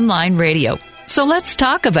Unity Online Radio. So let's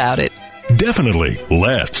talk about it. Definitely,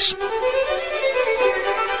 let's.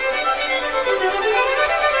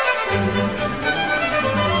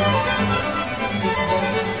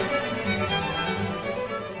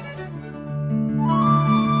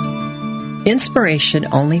 Inspiration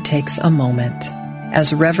only takes a moment.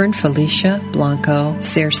 As Reverend Felicia Blanco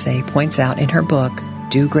Circe points out in her book,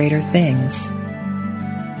 Do Greater Things,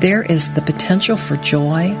 there is the potential for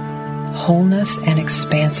joy, wholeness, and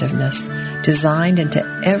expansiveness designed into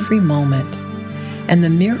every moment. And the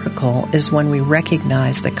miracle is when we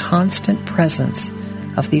recognize the constant presence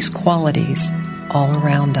of these qualities all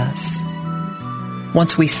around us.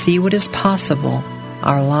 Once we see what is possible,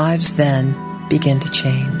 our lives then begin to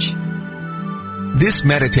change. This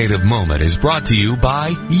meditative moment is brought to you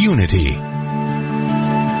by Unity.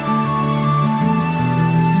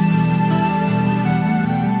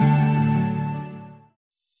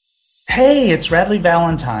 Hey, it's Radley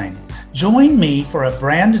Valentine. Join me for a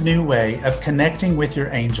brand new way of connecting with your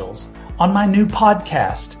angels. on my new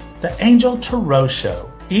podcast, The Angel Tarot Show.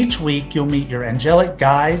 Each week, you'll meet your angelic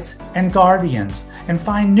guides and guardians and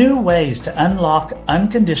find new ways to unlock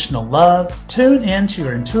unconditional love, tune into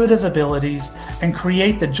your intuitive abilities, and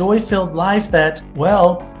create the joy-filled life that,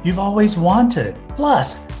 well, you've always wanted.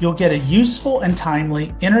 Plus, you'll get a useful and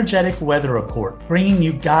timely energetic weather report, bringing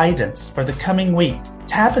you guidance for the coming week.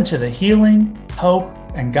 Tap into the healing, hope,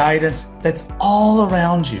 and guidance that's all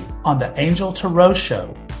around you on the Angel Tarot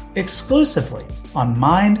Show, exclusively on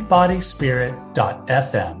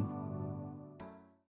mindbodyspirit.fm.